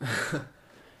wasn't.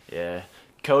 Yeah.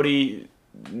 Cody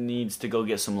needs to go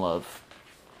get some love.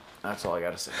 That's all I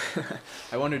got to say.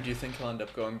 I wonder, do you think he'll end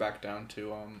up going back down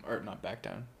to, or not back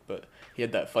down, but he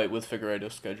had that fight with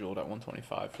Figueiredo scheduled at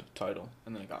 125 for the title,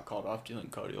 and then it got called off. Do you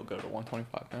think Cody will go to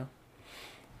 125 now?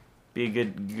 Be a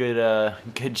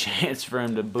good chance for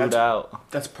him to boot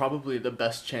out. That's probably the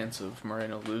best chance of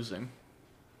Moreno losing.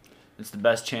 It's the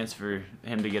best chance for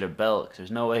him to get a belt, because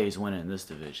there's no way he's winning this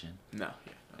division. No.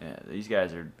 Yeah, these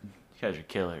guys are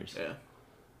killers. Yeah.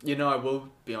 You know, I will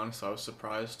be honest, I was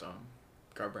surprised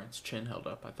Garbrandt's chin held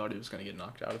up. I thought he was going to get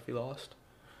knocked out if he lost.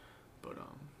 But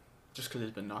just because he's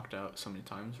been knocked out so many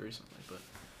times recently, but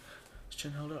his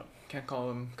chin held up. Can't call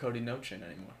him Cody No Chin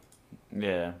anymore.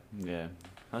 Yeah.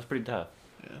 That's pretty tough.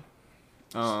 Yeah.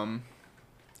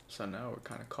 So now we're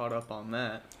kind of caught up on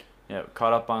that. Yeah,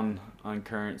 caught up on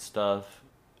current stuff.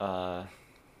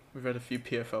 We've had a few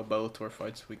PFL Bellator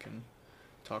fights we can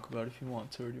talk about if you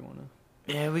want to, or do you want to?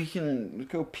 Yeah, we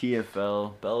go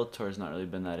PFL. Bellator's not really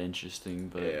been that interesting,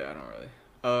 but yeah, I don't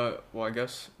really. Well, I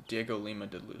guess Diego Lima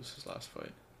did lose his last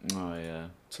fight. Oh yeah.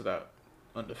 To that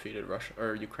undefeated Russian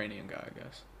or Ukrainian guy, I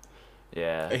guess.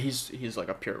 Yeah. He's like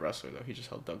a pure wrestler though. He just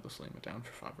held Douglas Lima down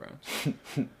for 5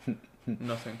 rounds.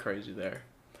 Nothing crazy there.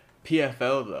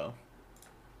 PFL though.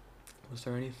 Was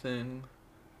there anything?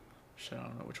 Shit, I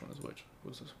don't know which one is which.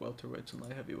 Was this welterweights and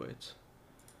light heavyweights?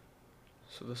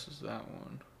 So this is that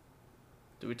one.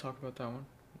 Did we talk about that one?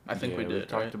 I think we did. We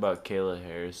talked about Kayla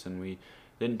Harrison. We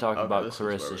didn't talk about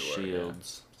Clarissa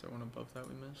Shields. Is there one above that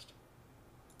we missed?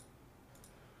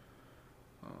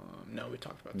 No, we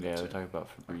talked about that. Yeah, too. we talked about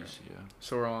Fabricio. Okay.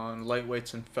 So we're on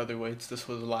lightweights and featherweights. This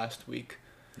was last week.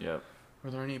 Yep.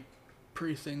 Were there any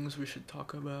things we should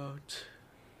talk about?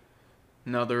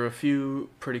 No, there were a few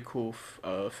pretty cool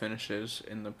finishes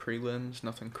in the prelims.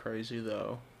 Nothing crazy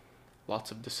though.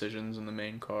 Lots of decisions in the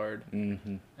main card.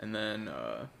 Mm-hmm. And then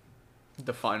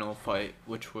the final fight,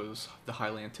 which was the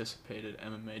highly anticipated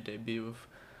MMA debut of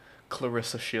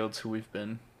Clarissa Shields, who we've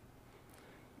been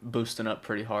boosting up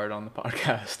pretty hard on the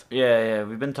podcast. Yeah,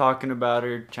 we've been talking about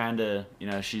her, trying to,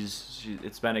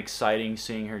 it's been exciting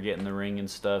seeing her get in the ring and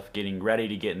stuff, getting ready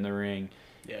to get in the ring.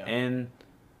 Yeah. And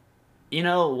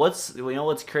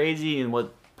what's crazy and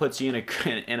what puts you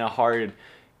in a hard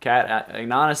cat,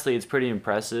 and honestly, it's pretty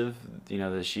impressive,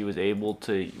 that she was able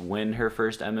to win her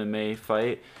first MMA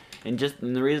fight. And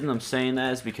the reason I'm saying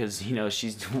that is because,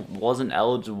 she wasn't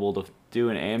eligible to do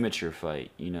an amateur fight.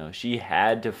 She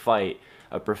had to fight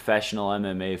a professional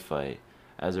MMA fight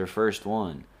as her first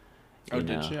one. Oh,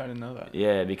 did she? I didn't know that.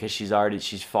 Yeah, because she's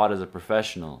fought as a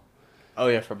professional. Oh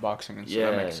yeah, for boxing and stuff.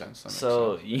 Yeah. That makes sense. That makes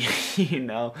So sense. you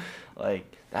know, like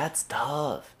that's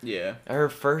tough. Yeah.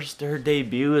 Her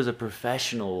debut as a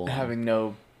professional one. Having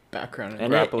no background in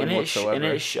and grappling whatsoever. and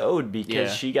it showed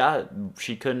because Yeah.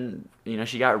 she couldn't, you know,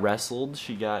 she got wrestled,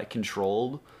 she got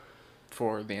controlled.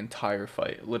 For the entire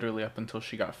fight, literally up until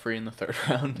she got free in the third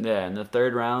round. Yeah, in the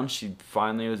third round, she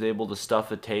finally was able to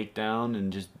stuff a takedown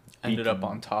and just Ended up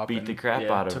on top. beat and, the crap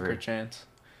out of took her. her chance,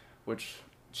 which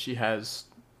she has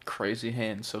crazy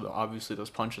hands, so obviously those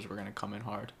punches were gonna come in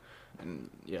hard. And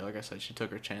yeah, like I said, she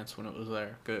took her chance when it was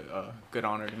there. Good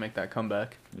on her to make that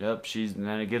comeback. Yep, and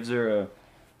then it gives her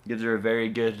a very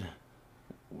good,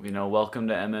 you know, welcome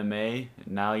to MMA.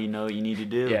 Now you know what you need to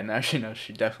do. Yeah, now she knows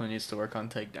she definitely needs to work on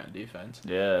takedown defense.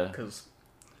 Yeah. Because,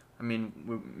 I mean,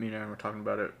 me and Aaron were talking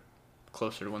about it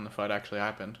closer to when the fight actually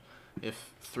happened.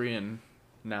 If 3-7,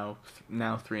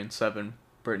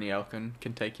 Brittany Elkin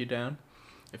can take you down.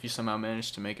 If you somehow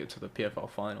manage to make it to the PFL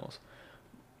finals,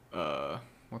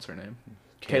 what's her name?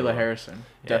 Kayla Harrison.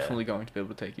 Yeah. Definitely going to be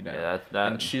able to take you down. Yeah,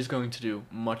 And she's going to do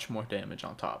much more damage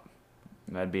on top.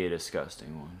 that'd be a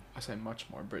disgusting one. I say much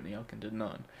more. Brittany Elkin did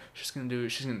none.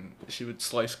 She would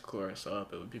slice Clarissa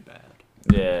up. It would be bad.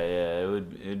 Yeah,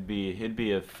 it'd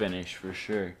be a finish for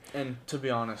sure. And to be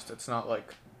honest, it's not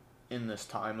like in this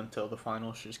time until the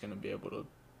final she's going to be able to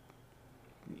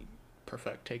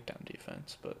perfect takedown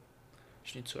defense, but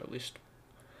she needs to at least...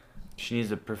 She needs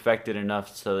to perfect it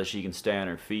enough so that she can stay on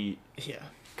her feet. Yeah.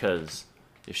 Because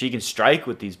if she can strike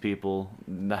with these people,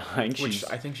 Which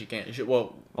I think she can.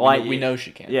 We know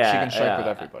she can. Yeah, she can strike with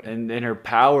everybody. And her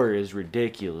power is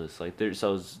ridiculous. Like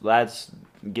that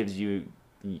gives you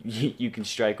can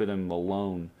strike with them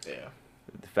alone. Yeah.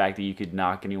 The fact that you could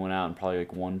knock anyone out in probably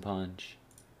like one punch.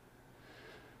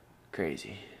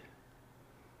 Crazy.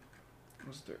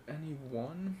 Was there any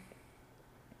one?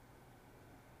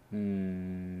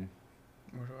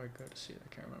 Where do I go to see it?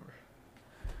 I can't remember.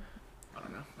 I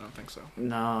don't know. I don't think so.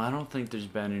 No, I don't think there's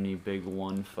been any big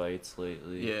one fights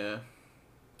lately. Yeah.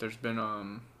 There's been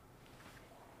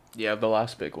the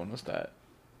last big one was that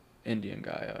Indian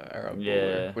guy, Arab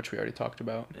Bowler, which we already talked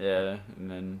about. Yeah,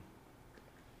 and then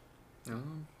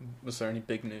was there any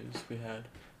big news we had?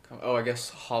 Oh, I guess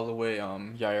Holloway,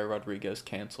 Yair Rodriguez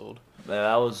canceled.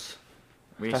 That was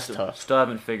That's tough. Still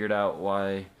haven't figured out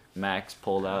why Max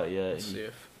pulled out yet.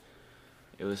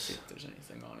 Let's see if there's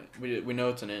anything on it. We know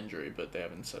it's an injury, but they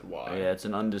haven't said why. Yeah, it's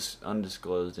an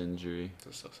undisclosed injury.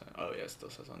 It still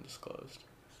says undisclosed.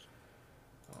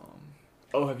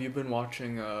 Have you been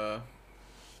watching The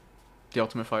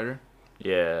Ultimate Fighter?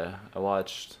 Yeah, I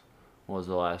watched. What was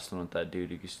the last one with that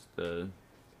dude? The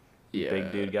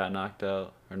big dude got knocked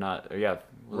out or not? Or yeah,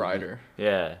 Ryder.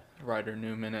 Yeah. Ryder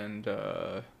Newman and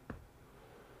I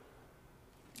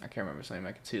can't remember his name.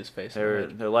 I can see his face. They're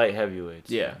light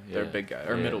heavyweights. Yeah, they're big guys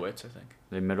or middleweights, I think.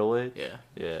 They middleweight. Yeah.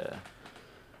 Yeah.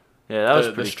 Yeah, that was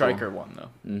pretty the striker cool. one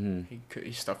though. Mm-hmm.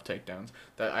 He stuffed takedowns.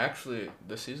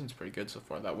 The season's pretty good so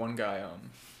far. That one guy.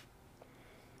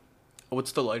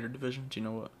 What's the lighter division? Do you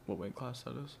know what weight class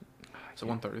that is? Is it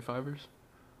 135ers?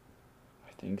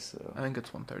 I think so. I think it's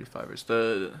 135ers.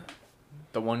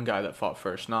 The one guy that fought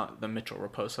first, not the Mitchell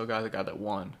Raposo guy, the guy that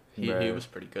won. He was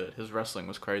pretty good. His wrestling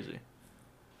was crazy.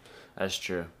 That's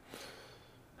true.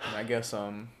 And I guess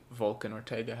Volk and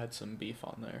Ortega had some beef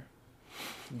on there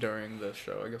during the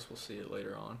show. I guess we'll see it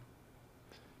later on.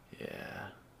 Yeah.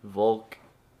 Volk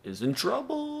is in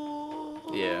trouble.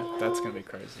 Yeah, that's gonna be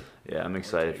crazy. Yeah, I'm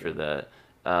excited for that.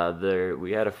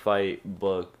 We had a fight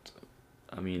booked.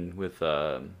 I mean, with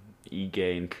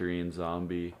Ige and Korean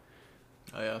Zombie.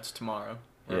 Oh yeah, it's tomorrow.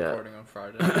 We're recording on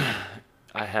Friday.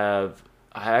 I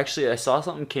saw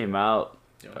something came out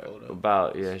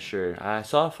about. Yeah, sure. I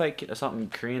saw something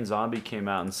Korean Zombie came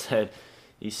out and said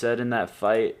in that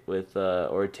fight with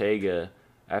Ortega,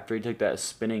 after he took that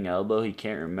spinning elbow, he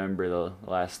can't remember the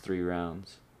last 3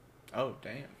 rounds. Oh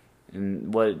damn.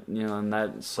 And and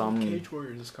that Cage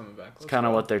Warriors is coming back. It's kind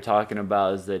of what they're talking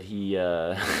about is that he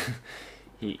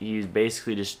he's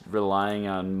basically just relying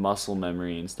on muscle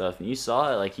memory and stuff. And you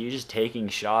saw it, like he was just taking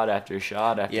shot after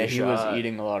shot after shot. Yeah, he was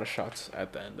eating a lot of shots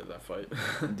at the end of that fight.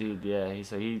 Dude, yeah, he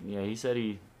said he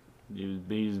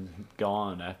was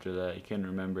gone after that. He couldn't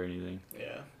remember anything.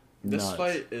 Yeah. This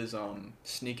fight is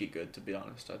sneaky good, to be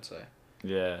honest, I'd say.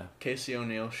 Yeah. Casey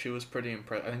O'Neill, she was pretty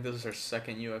impressed. I think this is her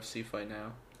second UFC fight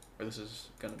now. Or this is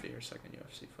going to be her second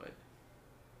UFC fight.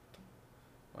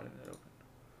 Why didn't it open?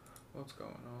 What's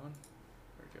going on?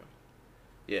 There we go.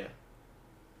 Yeah.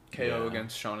 KO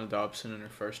against Shauna Dobson in her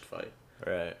first fight.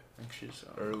 Right. I think she's...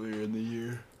 earlier in the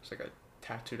year. It's like a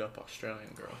tattooed up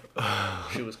Australian girl.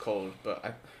 She was cold, but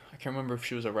I can't remember if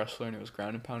she was a wrestler and it was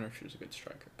ground and pound or if she was a good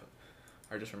striker. But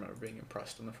I just remember being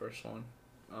impressed in the first one.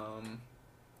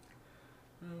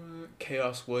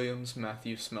 Chaos Williams,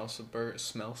 Matthew Semmelsberger.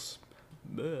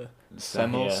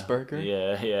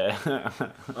 Yeah.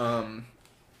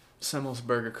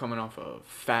 Semmelsberger coming off a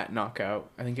fat knockout.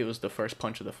 I think it was the first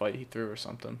punch of the fight he threw or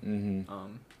something.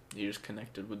 Mm-hmm. He just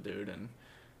connected with dude, and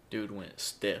dude went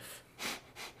stiff.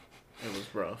 It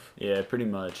was rough. Yeah, pretty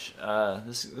much.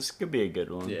 This could be a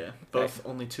good one. Yeah, both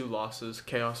only 2 losses.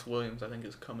 Chaos Williams, I think,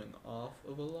 is coming off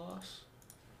of a loss.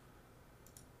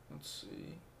 Let's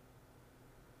see.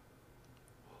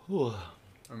 Or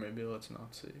maybe let's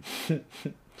not see.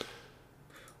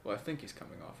 Well, I think he's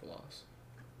coming off a loss.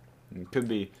 Could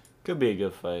be a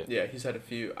good fight. Yeah, he's had a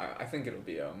few. I think it'll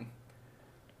be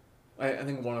I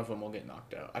think one of them will get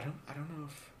knocked out. I don't know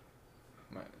if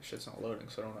my shit's not loading,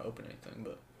 so I don't want to open anything.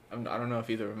 But I don't know if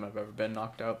either of them have ever been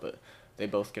knocked out, but they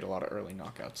both get a lot of early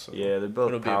knockouts. So yeah, they're both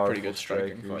it'll be a pretty good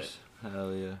striking strikers. fight.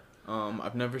 Hell yeah.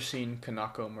 I've never seen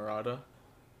Kanako Murata.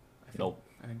 Nope.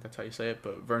 I think that's how you say it.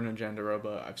 But Verna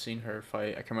Jandaroba, I've seen her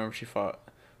fight. I can remember she fought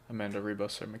Amanda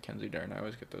Ribas or Mackenzie Dern. I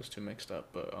always get those two mixed up.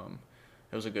 But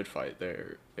it was a good fight.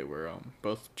 They were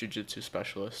both jiu-jitsu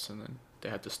specialists, and then they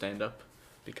had to stand up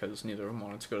because neither of them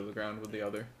wanted to go to the ground with the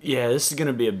other. Yeah, this is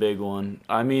gonna be a big one.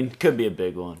 I mean, could be a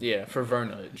big one. Yeah, for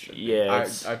Verna, it should be. Yeah,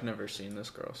 I've never seen this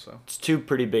girl, so. It's 2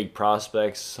 pretty big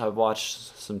prospects. I've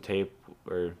watched some tape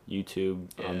or YouTube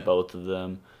on both of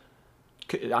them.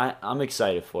 I'm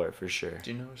excited for it for sure.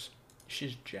 Do you know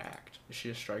she's jacked? Is she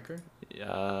a striker?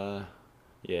 Yeah.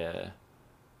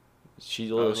 She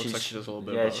looks like she does a little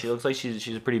bit of both. She looks like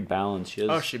she's pretty balanced.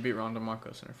 She beat Ronda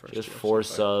Marcos in her first. She has UFC 4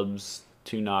 fight. subs,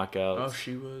 2 knockouts. Oh,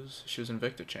 she was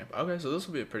Invicta champ. Okay, so this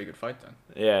will be a pretty good fight then.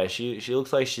 Yeah, she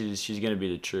looks like she's gonna be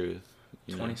the truth.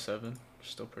 27,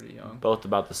 still pretty young. Both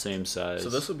about the same size. So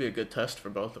this will be a good test for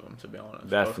both of them, to be honest.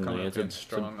 Definitely, both coming up against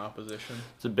strong opposition.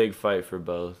 It's a big fight for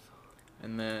both.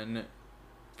 And then,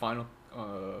 final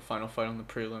fight on the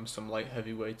prelims, some light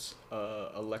heavyweights,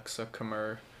 Alexa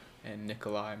Kamur and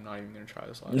Nikolai. I'm not even gonna try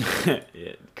this last name.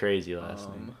 Yeah, crazy last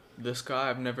name. This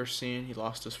guy I've never seen. He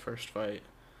lost his first fight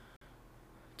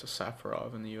to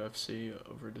Safarov in the UFC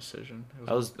over decision.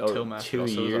 That was 2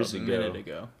 years ago. A minute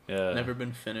ago. Yeah. Never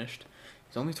been finished.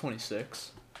 He's only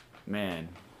 26. Man,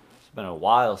 it's been a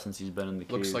while since he's been in the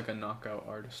cage. Looks like a knockout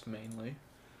artist mainly.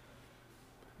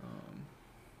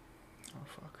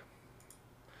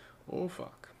 Oh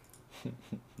fuck.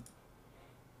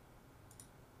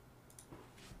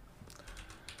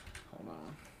 Hold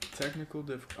on. Technical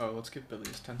let's give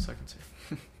Billy's 10 seconds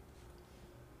here.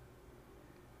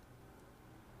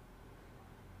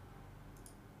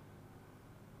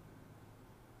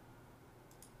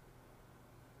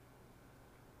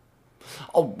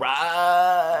 All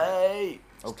right.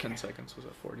 Okay. 10 seconds was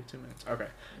at 42 minutes. Okay.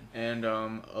 And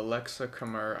Alexa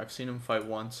Kamur, I've seen him fight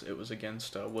once. It was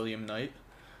against William Knight.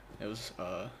 It was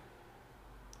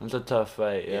It's a tough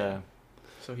fight, yeah.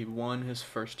 So he won his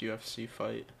first UFC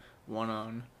fight.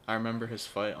 I remember his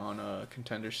fight on a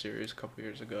Contender Series a couple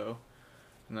years ago.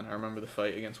 And then I remember the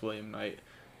fight against William Knight.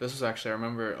 This was actually, I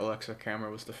remember Alexa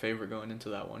Kamur was the favorite going into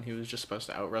that one. He was just supposed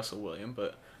to out-wrestle William,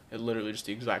 but it literally just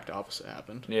the exact opposite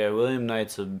happened. Yeah, William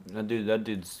Knight's that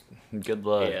dude's good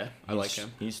luck. Yeah, I like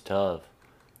him. He's tough.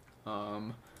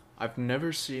 I've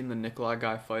never seen the Nikolai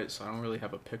guy fight, so I don't really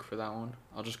have a pick for that one.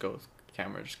 I'll just go with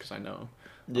Kamur just because I know.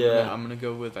 I'm gonna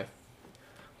go with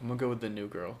the new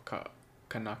girl,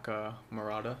 Kanako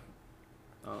Murata.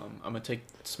 I'm gonna take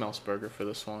Semmelsberger for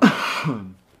this one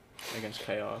against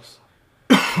Chaos.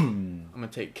 I'm gonna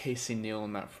take Casey Neal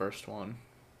in that first one.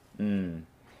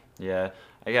 Yeah,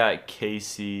 I got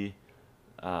Casey.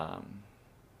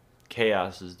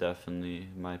 Chaos is definitely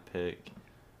my pick.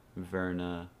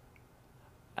 Verna.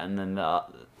 And then I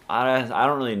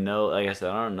don't really know. Like I said,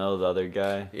 I don't know the other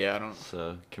guy. Yeah, I don't.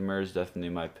 So Kamur is definitely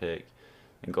my pick.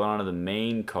 And going on to the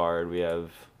main card, we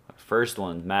have first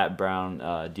one: Matt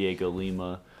Brown, Diego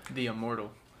Lima. The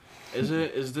Immortal.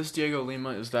 Is this Diego Lima?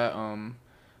 Is that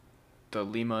the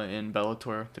Lima in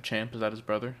Bellator, the champ? Is that his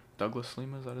brother? Douglas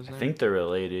Lima, is that his name? I think they're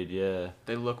related. Yeah.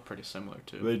 They look pretty similar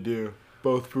too. They do.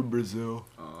 Both from Brazil.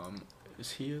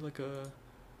 Is he like a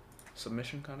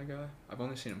submission kind of guy? I've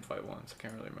only seen him fight once. I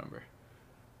can't really remember.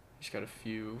 He's got a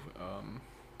few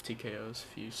TKOs, a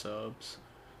few subs.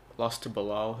 Lost to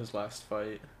Bilal his last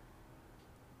fight.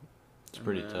 It's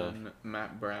pretty tough.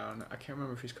 Matt Brown. I can't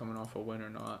remember if he's coming off a win or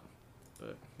not,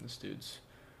 but this dude's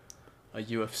a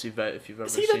UFC vet if you've ever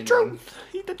seen him.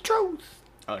 He's the truth.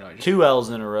 Oh, no. 2 L's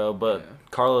in a row, but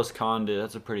Carlos Condit,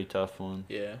 that's a pretty tough one.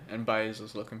 Yeah, and Baez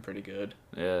is looking pretty good.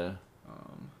 Yeah.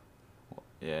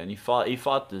 Yeah, and he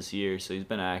fought this year, so he's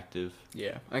been active.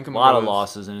 Yeah. I think a lot of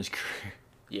losses in his career.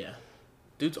 Yeah.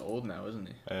 Dude's old now, isn't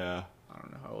he? Yeah. I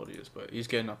don't know how old he is, but he's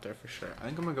getting up there for sure. I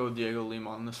think I'm going to go with Diego Lima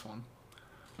on this one.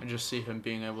 I just see him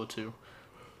being able to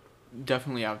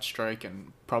definitely outstrike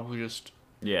and probably just...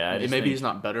 Yeah, maybe he's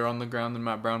not better on the ground than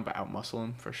Matt Brown, but outmuscle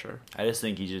him for sure. I just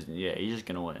think he's just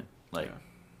going to win. Like, Yeah.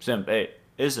 Simp. Hey,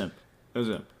 it's Simp. It's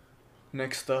Simp.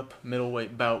 Next up,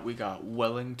 middleweight bout, we got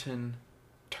Wellington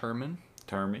Turman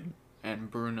and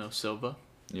Bruno Silva.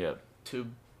 Yep. Two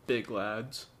big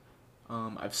lads.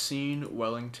 I've seen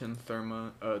Wellington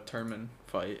Turman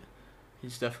fight.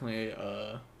 He's definitely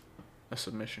a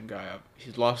submission guy.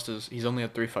 He's only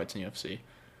had 3 fights in UFC.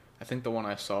 I think the one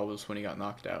I saw was when he got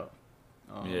knocked out.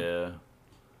 Yeah.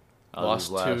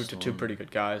 Lost to two pretty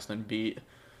good guys, then beat.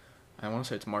 I want to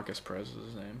say it's Marcus Perez is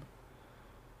his name.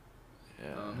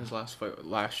 Yeah. His last fight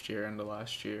end of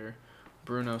last year.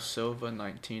 Bruno Silva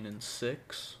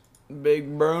 19-6.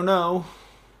 Big Bruno.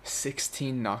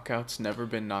 16 knockouts, never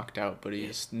been knocked out, but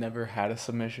he's never had a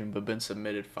submission, but been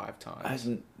submitted 5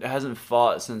 times. Hasn't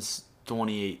fought since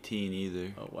 2018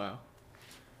 either. Oh wow.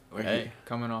 Hey,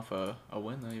 coming off a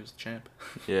win though, he was the champ.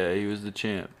 Yeah, he was the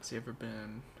champ. Has he ever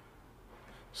been?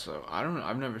 So I don't know.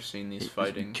 I've never seen these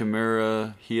fighting.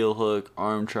 Kimura, heel hook,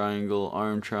 arm triangle,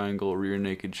 rear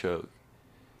naked choke.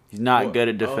 He's not good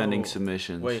at defending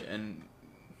submissions. Wait, and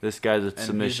this guy's a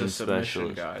submission he's a submission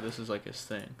specialist. guy. This is like his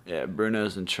thing. Yeah,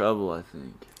 Bruno's in trouble, I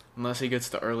think. Unless he gets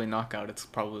the early knockout, it's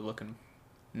probably looking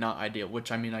not ideal.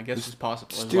 Which I mean, I guess is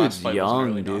possible. His This last dude's fight was an young,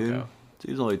 early dude. knockout.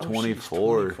 Dude's only Oh,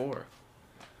 24. she's 24.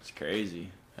 It's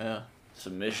crazy. Yeah.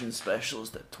 Submission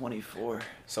specialist at 24.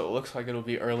 So it looks like it'll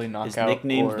be early knockout. His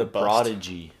nickname's or the bust.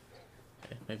 Prodigy.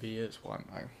 Okay, maybe he is. Well,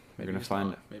 We're gonna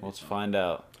find. Let's find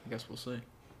out. I guess we'll see.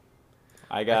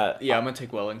 I got. I'm gonna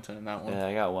take Wellington in that one. Yeah,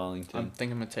 I got Wellington. I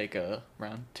think I'm gonna take a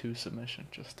round 2 submission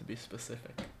just to be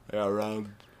specific. Yeah,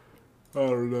 round. I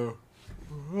don't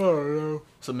know.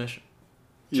 Submission.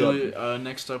 Yep.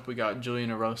 Next up, we got Julian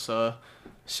Erosa,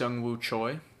 Seung-Woo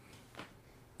Choi.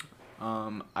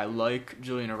 I like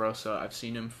Julian Erosa. I've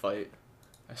seen him fight.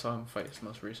 I saw him fight his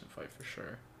most recent fight for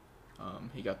sure.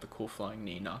 He got the cool flying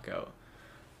knee knockout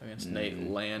against Nate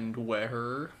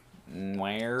Landwehr.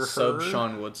 Subbed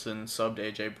Sean Woodson, subbed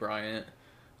AJ Bryant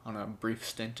on a brief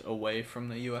stint away from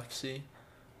the UFC.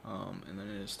 And then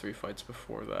in his 3 fights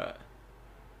before that,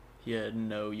 he had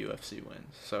no UFC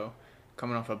wins. So,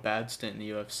 coming off a bad stint in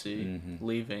the UFC,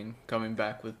 leaving, coming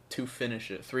back with 2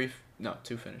 finishes in the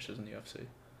UFC.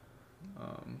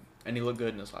 And he looked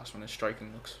good in his last one. His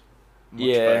striking looks much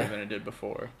better than it did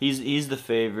before. He's the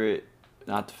favorite.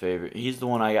 Not the favorite. He's the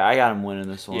one I got him winning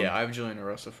this one. Yeah, I have Julian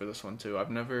Erosa for this one too.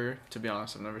 To be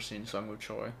honest, I've never seen Seung-Woo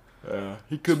Choi.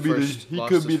 He could be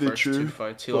the truth. 2 truth.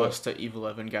 fights. He lost to Evil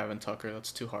Evan, Gavin Tucker.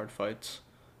 That's 2 hard fights.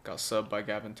 Got subbed by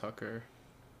Gavin Tucker.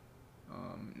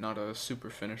 Not a super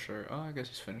finisher. Oh, I guess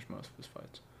he's finished most of his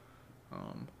fights.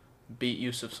 Beat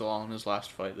Yusuf Salal in his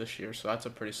last fight this year, so that's a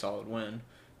pretty solid win.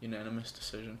 Unanimous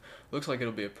decision. Looks like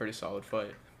it'll be a pretty solid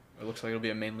fight. It looks like it'll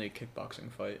be mainly a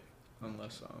kickboxing fight,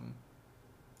 unless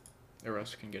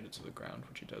Erosa can get it to the ground,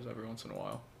 which he does every once in a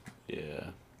while. Yeah.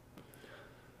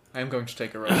 I am going to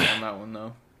take Erosa on that one,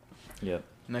 though. Yep.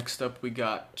 Next up, we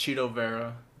got Chito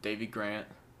Vera, Davy Grant.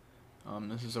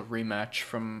 This is a rematch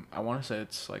from, I want to say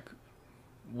it's like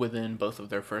within both of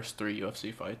their first 3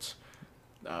 UFC fights.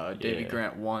 Davy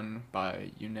Grant won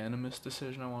by unanimous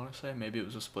decision, I want to say. Maybe it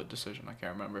was a split decision, I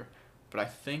can't remember. But I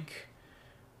think,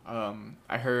 I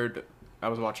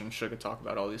was watching Suga talk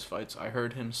about all these fights. I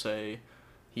heard him say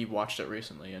he watched it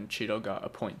recently and Chito got a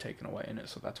point taken away in it,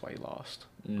 so that's why he lost.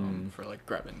 For like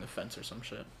grabbing the fence or some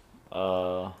shit.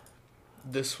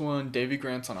 This one, Davy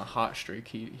Grant's on a hot streak.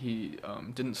 He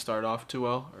didn't start off too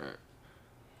well,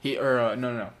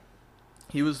 no.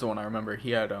 He was the one I remember.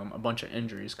 He had a bunch of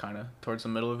injuries kind of towards the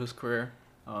middle of his career.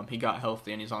 He got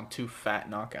healthy and he's on 2 fat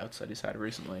knockouts that he's had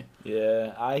recently.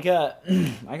 Yeah, I got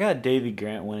Davy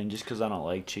Grant winning just because I don't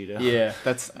like Cheeto. Yeah,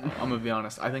 I'm gonna be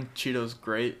honest. I think Cheeto's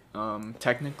great.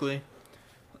 Technically,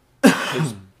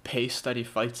 his pace that he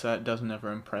fights at doesn't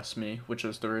ever impress me, which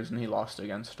is the reason he lost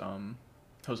against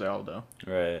Jose Aldo.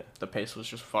 Right. The pace was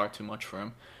just far too much for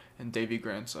him, and Davy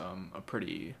Grant's a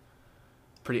pretty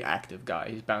active guy.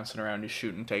 He's bouncing around, he's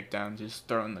shooting takedowns, he's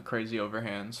throwing the crazy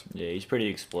overhands. Yeah, he's pretty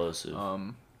explosive.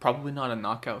 Probably not a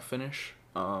knockout finish,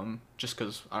 just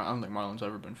because I don't think Marlon's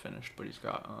ever been finished, but he's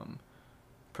got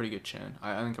pretty good chin.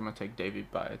 I think I'm going to take Davy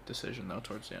by decision, though,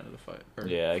 towards the end of the fight.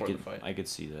 I could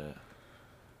see that.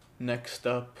 Next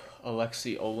up,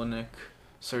 Alexei Olenek,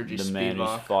 Sergey Spivak. The man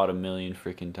who's fought a million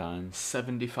freaking times.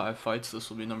 75 fights. This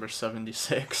will be number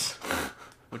 76.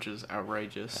 Which is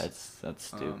outrageous. That's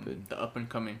stupid. The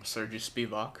up-and-coming Sergey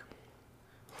Spivak.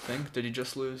 Did he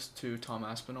just lose to Tom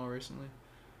Aspinall recently?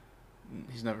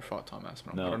 He's never fought Tom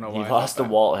Aspinall. No, I don't know he why. lost to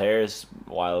Walt Harris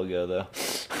a while ago though.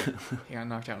 He got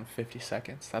knocked out in 50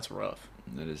 seconds. That's rough.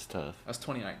 That is tough. That's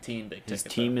 2019 big His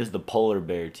ticket. team is the Polar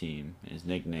Bear team. His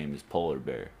nickname is Polar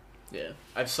Bear. Yeah,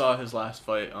 I saw his last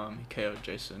fight. He KO'd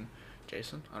Jason.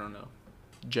 I don't know.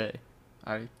 Jay.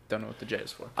 I don't know what the J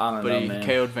is for. I don't but know, he man.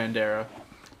 KO'd Vandera.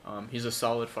 He's a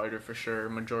solid fighter for sure.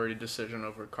 Majority decision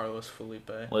over Carlos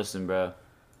Felipe. Listen, bro.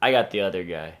 I got the other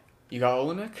guy. You got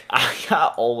Olenek? I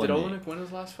got Olenek. Did Olenek win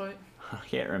his last fight? I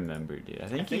can't remember, dude. I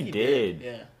think he did.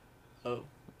 Yeah. Oh,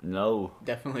 No.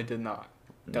 definitely did not.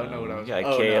 Don't know what I was. He got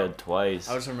oh, KO'd no. twice.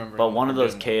 I was remembering. But one of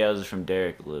those Verdum. KOs is from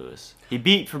Derek Lewis. He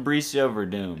beat Fabricio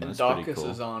Verdum. And That's Dawkins pretty cool.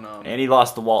 is on. And he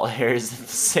lost to Walt Harris in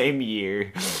the same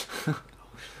year.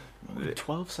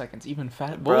 12 seconds, even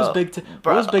fat. Bro, What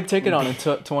was Big Ticket on in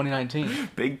 2019?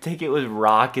 Big Ticket was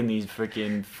rocking these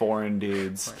freaking foreign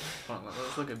dudes. Hold on,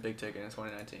 let's look at Big Ticket in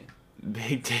 2019.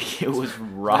 Big Ticket was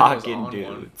rocking on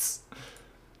dudes.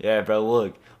 Yeah, bro,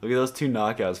 look at those two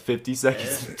knockouts. 50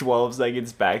 seconds, Yeah. 12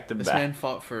 seconds back to This back. man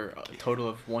fought for a total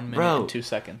of 1 minute Bro, and 2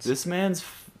 seconds. This man's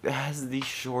has the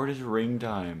shortest ring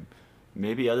time.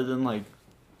 Maybe other than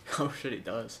Oh shit, he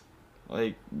does.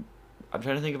 I'm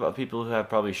trying to think about people who have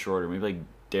probably shorter. Maybe like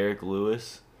Derek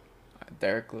Lewis.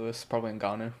 Derek Lewis, probably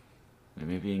Ngannou.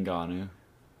 Maybe Ngannou.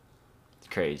 It's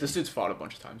crazy. This dude's fought a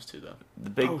bunch of times too, though. The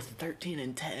big. 13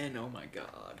 and 10. Oh my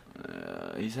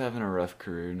god. He's having a rough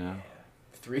career now.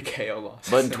 3 KO losses.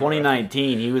 But in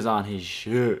 2019, he was on his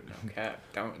shit. Okay,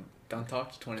 don't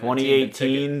talk to 2019.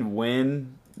 2018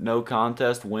 win, no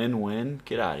contest, win.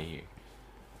 Get out of here.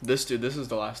 This is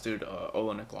the last dude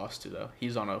Olenek lost to though.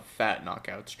 He's on a fat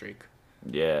knockout streak.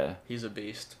 Yeah. He's a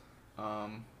beast.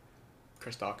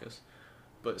 Christakis.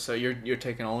 But so you're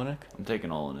taking Olenek I'm taking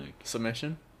Olenek.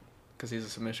 submission, because he's a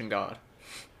submission god.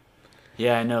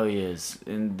 Yeah, I know he is.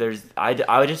 And I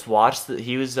just watched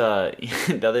he was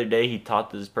the other day he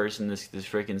taught this person this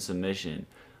freaking submission.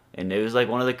 And it was like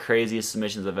one of the craziest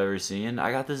submissions I've ever seen.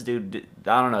 I got this dude.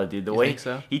 I don't know, dude. The You way think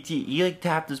so? he like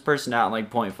tapped this person out in like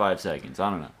 0.5 seconds. I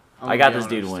don't know. I'm I gonna got be this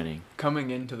dude honest. winning. Coming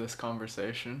into this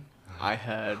conversation, I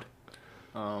had,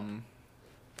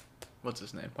 what's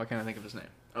his name? Why can't I think of his name?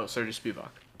 Oh, Sergey Spivak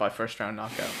by first round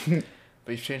knockout.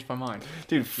 But you've changed my mind.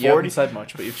 Dude, You haven't said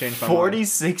much, but you've changed my mind.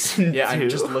 46 and Yeah, 2. I'm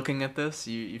just looking at this.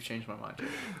 You've changed my mind.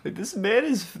 Like, this man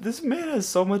has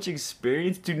so much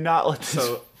experience. Do not let this.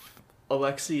 So,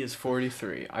 Alexei is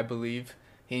 43. I believe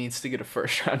he needs to get a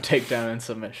first round takedown and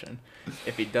submission.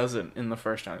 If he doesn't in the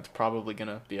first round, it's probably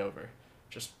gonna be over,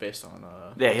 just based on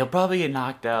Yeah, he'll probably get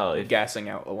knocked out. gassing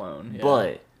out alone. Yeah.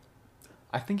 But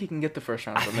I think he can get the first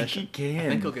round I think submission. he can. I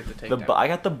think he'll get the takedown. I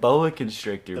got the boa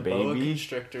constrictor, The baby. boa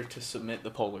constrictor to submit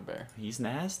the polar bear. He's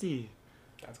nasty.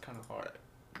 That's kind of hard.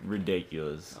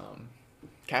 Ridiculous.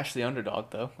 Cash the underdog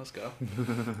though. Let's go.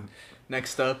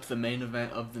 Next up, the main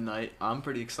event of the night. I'm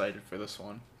pretty excited for this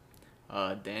one.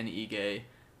 Dan Ige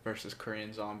versus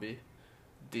Korean Zombie.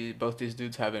 Both these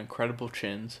dudes have incredible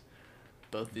chins.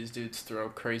 Both these dudes throw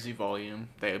crazy volume.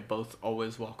 They both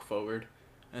always walk forward,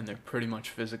 and they're pretty much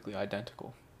physically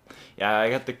identical. Yeah, I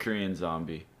got the Korean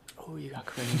Zombie. Oh, you got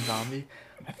Korean Zombie?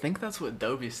 I think that's what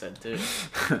Dobie said too.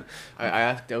 I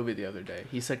asked Dobie the other day.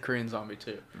 He said Korean Zombie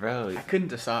too. Bro, I couldn't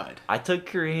decide. I took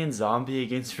Korean Zombie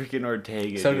against freaking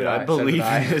Ortega. So dude. did I. I believe So did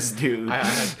I. in this dude. I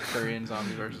had Korean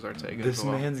Zombie versus Ortega. This as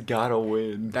well. man's gotta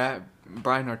win. That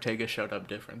Brian Ortega showed up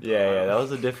different. Yeah, that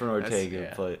was a different That's- Ortega,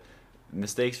 yeah. but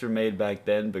mistakes were made back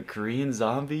then. But Korean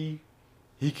Zombie,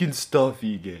 he can stuff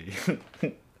Ige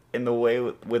in the way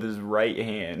with his right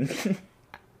hand.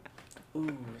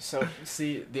 Ooh, so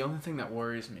see, the only thing that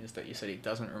worries me is that you said he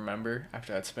doesn't remember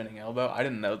after that spinning elbow. I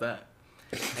didn't know that.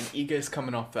 And Ige's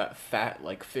coming off that fat,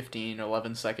 15 or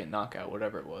 11 second knockout,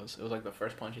 whatever it was. It was like the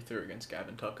first punch he threw against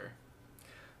Gavin Tucker.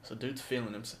 So dude's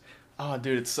feeling himself. Oh,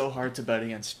 dude, it's so hard to bet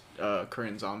against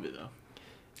Korean Zombie, though.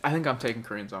 I think I'm taking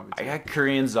Korean Zombie, too. I got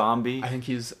Korean Zombie. I think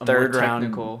he's a third more round,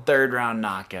 technical... third round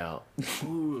knockout.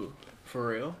 Ooh, for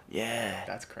real? Yeah.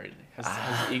 That's crazy. Has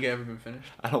Ige ever been finished?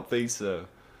 I don't think so.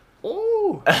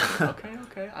 Ooh.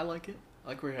 Okay. I like it. I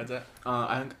like where your head's at.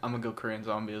 I think I'm gonna go Korean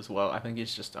Zombie as well. I think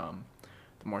he's just the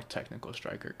more technical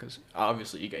striker because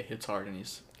obviously Ige hits hard and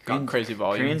he's got crazy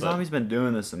volume. Korean Zombie's been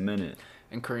doing this a minute.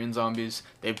 And Korean Zombies,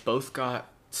 they've both got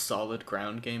solid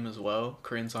ground game as well.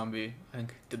 Korean Zombie, I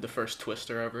think, did the first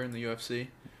twister ever in the UFC.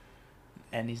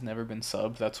 And he's never been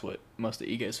subbed. That's what most of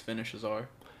Ige's finishes are.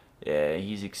 Yeah,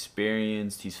 he's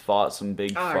experienced. He's fought some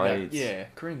big fights. Yeah,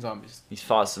 Korean Zombies. He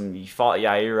fought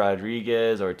Yair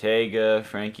Rodriguez, Ortega,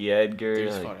 Frankie Edgar.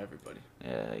 Dude's fought everybody.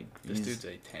 Yeah, This dude's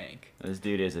a tank. This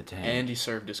dude is a tank. And he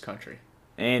served his country.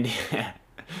 And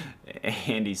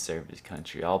he served his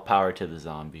country. All power to the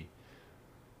Zombie.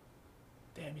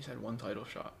 Damn, he's had one title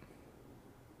shot.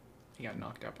 He got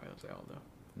knocked out by Jose Aldo.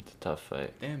 It's a tough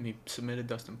fight. Damn, he submitted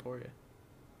Dustin Poirier.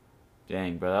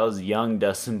 Dang, bro, that was young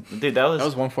Dustin. Dude, that was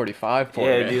 145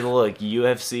 Poirier. Yeah, dude, look,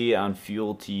 UFC on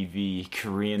Fuel TV,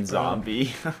 Korean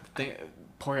Zombie.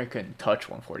 Poirier couldn't touch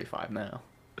 145 now.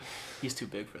 He's too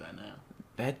big for that now.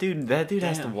 That dude has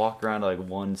to Damn. walk around like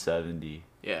 170,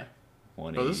 Yeah.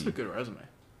 180. Bro, this is a good resume.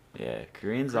 Yeah,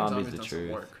 Korean Zombie's Zombie's the done some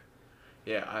truth. work.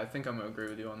 Yeah, I think I'm gonna agree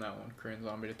with you on that one. Korean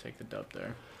Zombie to take the dub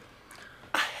there.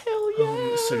 Hell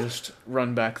yeah! So just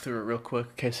run back through it real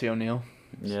quick. Casey O'Neill.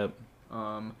 Yep.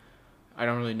 I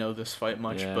don't really know this fight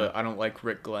much, Yeah. but I don't like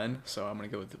Rick Glenn, so I'm gonna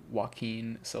go with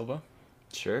Joaquin Silva.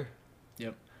 Sure.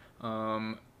 Yep.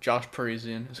 Josh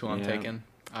Parisian is who I'm Yeah. taking.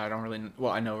 I don't really.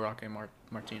 Well, I know Roque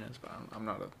Martinez, but I'm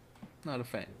not a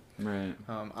fan. Right.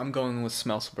 I'm going with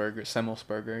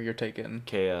Semmelsberger. You're taking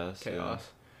Chaos. Chaos.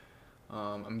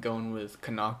 I'm going with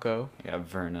Kanako. Yeah,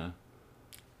 Verna.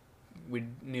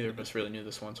 Neither of us really knew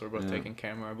this one, so we're both Yeah. taking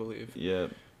Camera, I believe.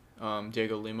 Yep.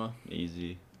 Diego Lima,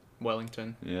 Easy.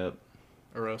 Wellington, Yep.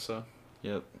 Arosa,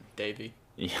 Yep. Davey.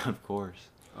 Yeah, of course.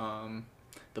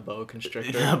 The boa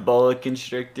constrictor, The boa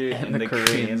constrictor and and the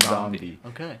Korean zombie.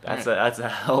 Okay, That's alright. a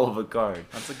hell of a card.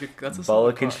 That's a Boa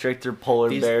solid card. constrictor, polar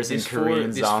bears, and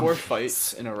Korean These zombies. 4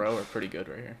 fights in a row are pretty good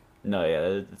right here. No,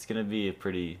 yeah, it's gonna be a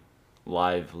pretty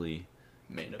lively.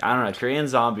 Main event. I don't know. Korean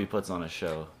Zombie puts on a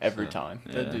show Every so, time.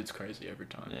 Yeah. That dude's crazy every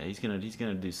time. Yeah, he's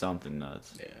gonna do something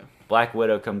nuts. Yeah. Black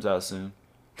Widow comes out soon.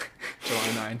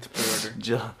 July 9th,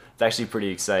 pre-order. It's actually pretty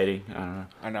exciting. I don't know.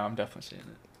 I know, I'm definitely seeing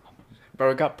it.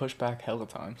 Bro, it got pushed back hella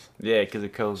times. Yeah, because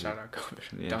of COVID. Shout out COVID.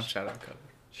 Yeah. Don't shout out COVID.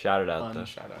 Shout it out though.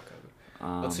 Shout out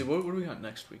COVID. Let's see, what do we got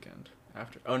next weekend?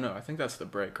 After? Oh no, I think that's the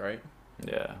break, right?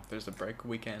 Yeah. There's the break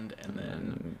weekend and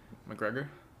then And McGregor.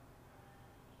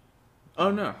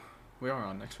 Oh no, we are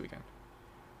on next weekend.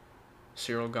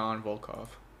 Cyril Gane, Volkov.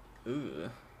 Ooh.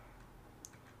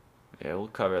 yeah, we'll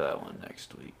cover that one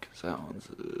next week. 'Cause that one's.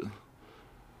 Ooh.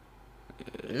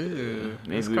 Maybe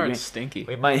This card's stinky.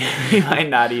 we might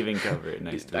not even cover it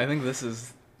next I week.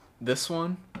 think this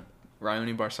one,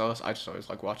 Raoni Barcelos. I just always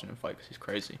like watching him fight because he's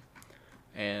crazy.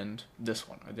 And this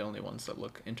one are the only ones that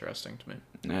look interesting to me.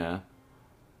 Yeah.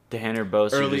 Tanner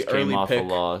Boser Early- just came early off a pick.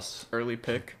 loss. Early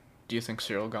pick. Do you think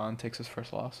Cyril Gane takes his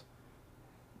first loss?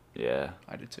 Yeah.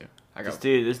 I do too.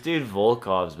 This dude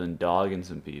Volkov's been dogging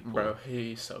some people. Bro,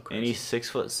 he's so crazy. And he's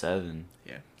 6'7".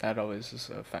 Yeah, that always is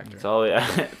a factor. It's all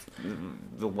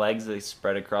the legs they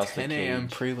spread across the 10 cage. a.m.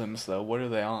 prelims though. What are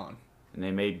they on? And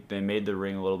they made the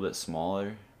ring a little bit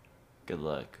smaller. Good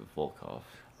luck, Volkov.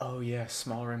 Oh yeah,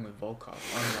 small ring with Volkov.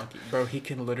 Unlucky, bro. He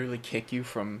can literally kick you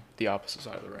from the opposite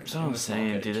side of the ring. That's what in I'm the small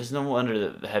saying, cage. dude. There's no wonder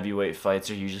that the heavyweight fights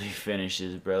are usually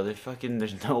finishes, bro.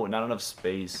 There's not enough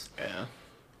space. Yeah.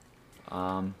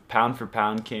 Pound for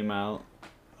Pound came out.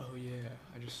 Oh yeah,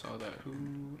 I just saw that.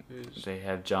 Who is? They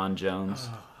have John Jones,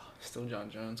 Still John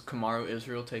Jones. Kamaru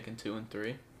Israel taking 2 and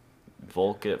 3.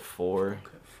 Volk at 4, Okay,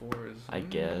 4 is. I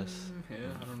guess. Yeah,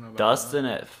 I don't know about Dustin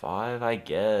that. at 5, I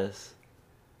guess.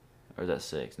 Or is that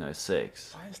 6? No,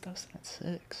 6. Why is Dustin at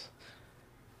 6?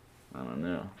 I don't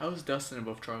know. How is Dustin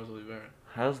above Charles Oliveira?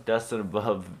 How's Dustin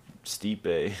above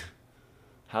Stipe?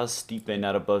 How's Stipe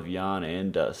not above Jan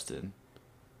and Dustin?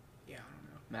 Yeah, I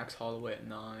don't know. Max Holloway at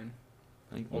 9.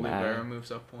 I think Oliveira moves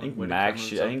up I 1. think Whitaker Max moves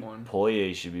should. up I think 1.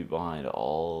 Poirier should be behind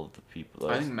all of the people.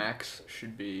 I think Max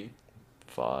should be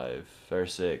 5 or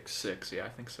 6. 6. Yeah, I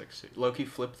think 6. Loki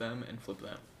flip them and flip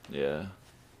them. Yeah.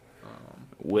 Um,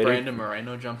 Brandon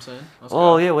Moreno jumps in. Let's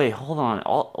Oh go. yeah, wait, hold on.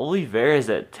 Oliveira's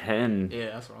at 10.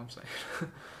 Yeah, that's what I'm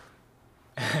saying.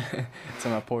 So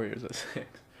my Poirier's at 6.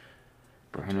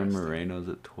 Brandon Interesting. Moreno's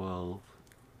at 12.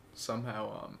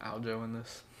 Somehow, Aljo in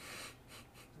this.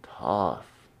 Tough.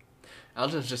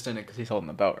 Aljo's just in it because he's holding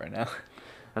the belt right now.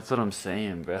 That's what I'm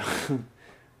saying, bro.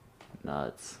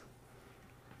 Nuts.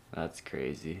 That's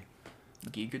crazy.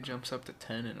 Giga jumps up to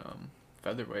 10 in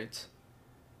featherweights.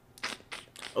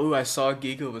 Oh, I saw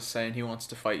Giga was saying he wants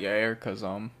to fight Yair because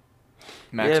Max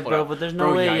yeah, put bro, out- but there's no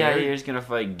Bro, way Yair- Yair's gonna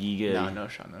fight Giga. No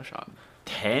shot.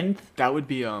 10th? That would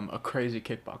be a crazy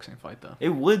kickboxing fight though. It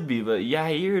would be, but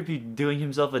Yair would be doing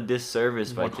himself a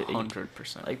disservice by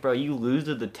 100%. like, bro, you lose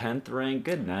to the 10th rank.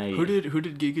 Good night. Who did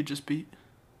Giga just beat?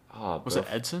 Oh, Was bro. it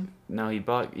Edson? No, he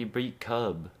beat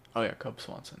Cub. Oh yeah, Cub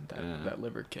Swanson. Yeah. That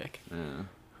liver kick. Yeah.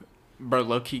 Bro,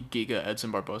 low-key Giga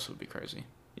Edson Barbosa would be crazy.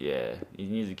 Yeah, he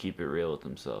needs to keep it real with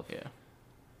himself. Yeah.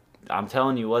 I'm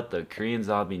telling you what, the Korean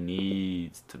Zombie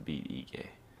needs to beat Ige.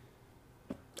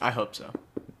 I hope so.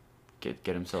 Get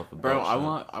himself a Bro, belt I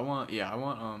shot.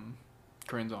 want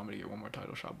Korean Zombie to get one more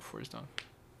title shot before he's done.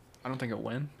 I don't think he'll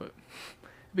win, but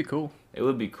It'd be cool. It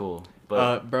would be cool.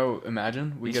 But Bro,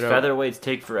 imagine we these get featherweights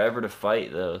take forever to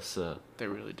fight, though, so... They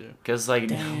really do. Because, like...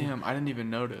 Damn, I didn't even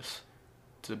notice.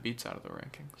 Zabit's out of the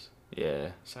rankings. Yeah.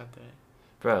 Sad day.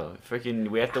 Bro, freaking...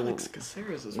 We have Alex to...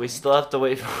 Caceres is We ranked. still have to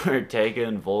wait for Ortega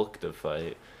and Volk to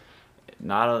fight.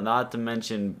 Not to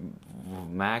mention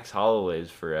Max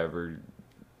Holloway's forever,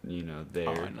 you know, there.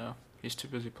 Oh, I know. He's too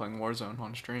busy playing Warzone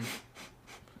on stream.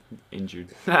 Injured.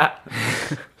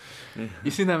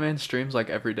 You seen that man streams like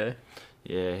every day?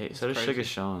 Yeah, hey, so does crazy. Sugar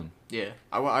Sean. Yeah.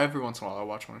 Every once in a while I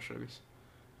watch one of Sugar's.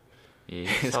 Yeah,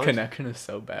 His always, connection is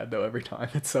so bad though every time.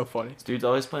 It's so funny. this dude's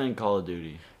always playing Call of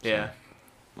Duty. So Yeah.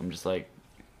 I'm just like,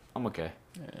 I'm okay.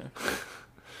 Yeah.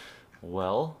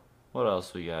 Well, what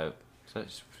else we got?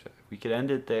 We could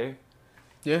end it there.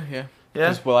 Yeah. Yeah.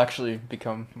 Because we'll actually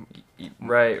become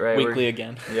Right. weekly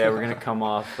again. Yeah, we're gonna come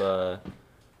off.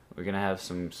 We're gonna have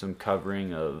some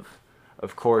covering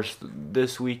of course,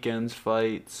 this weekend's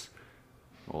fights.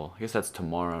 Well, I guess that's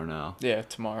tomorrow now. Yeah,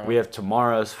 tomorrow. We have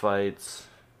tomorrow's fights.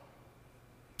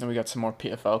 And we got some more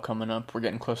PFL coming up. We're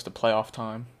getting close to playoff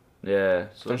time. Yeah.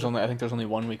 So I think there's only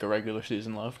 1 week of regular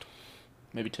season left.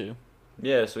 Maybe 2.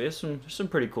 Yeah, so we have some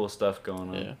pretty cool stuff going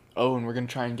on. Yeah. Oh, and we're gonna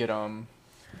try and get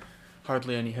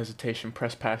hardly any hesitation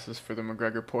press passes for the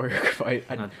McGregor Poirier fight.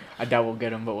 I doubt we'll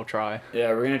get them, but we'll try. Yeah,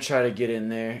 we're gonna try to get in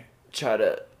there. Try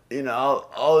to,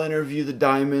 I'll interview the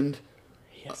Diamond.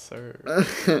 Yes, sir.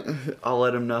 I'll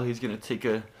let him know he's gonna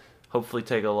hopefully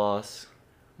take a loss.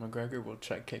 McGregor will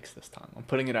check kicks this time. I'm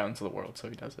putting it out into the world so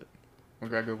he does it.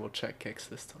 McGregor will check kicks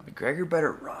this time. McGregor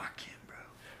better rock him, bro.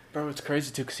 Bro, it's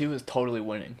crazy too because he was totally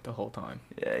winning the whole time.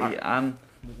 Yeah, I'm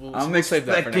We'll save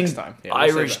that for next time. Yeah, we'll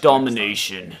save Irish that for next time.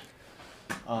 domination.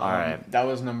 Alright. That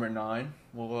was number 9.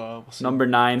 We'll see. Number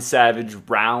 9, Savage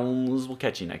Rounds. We'll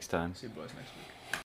catch you next time. See you boys next week.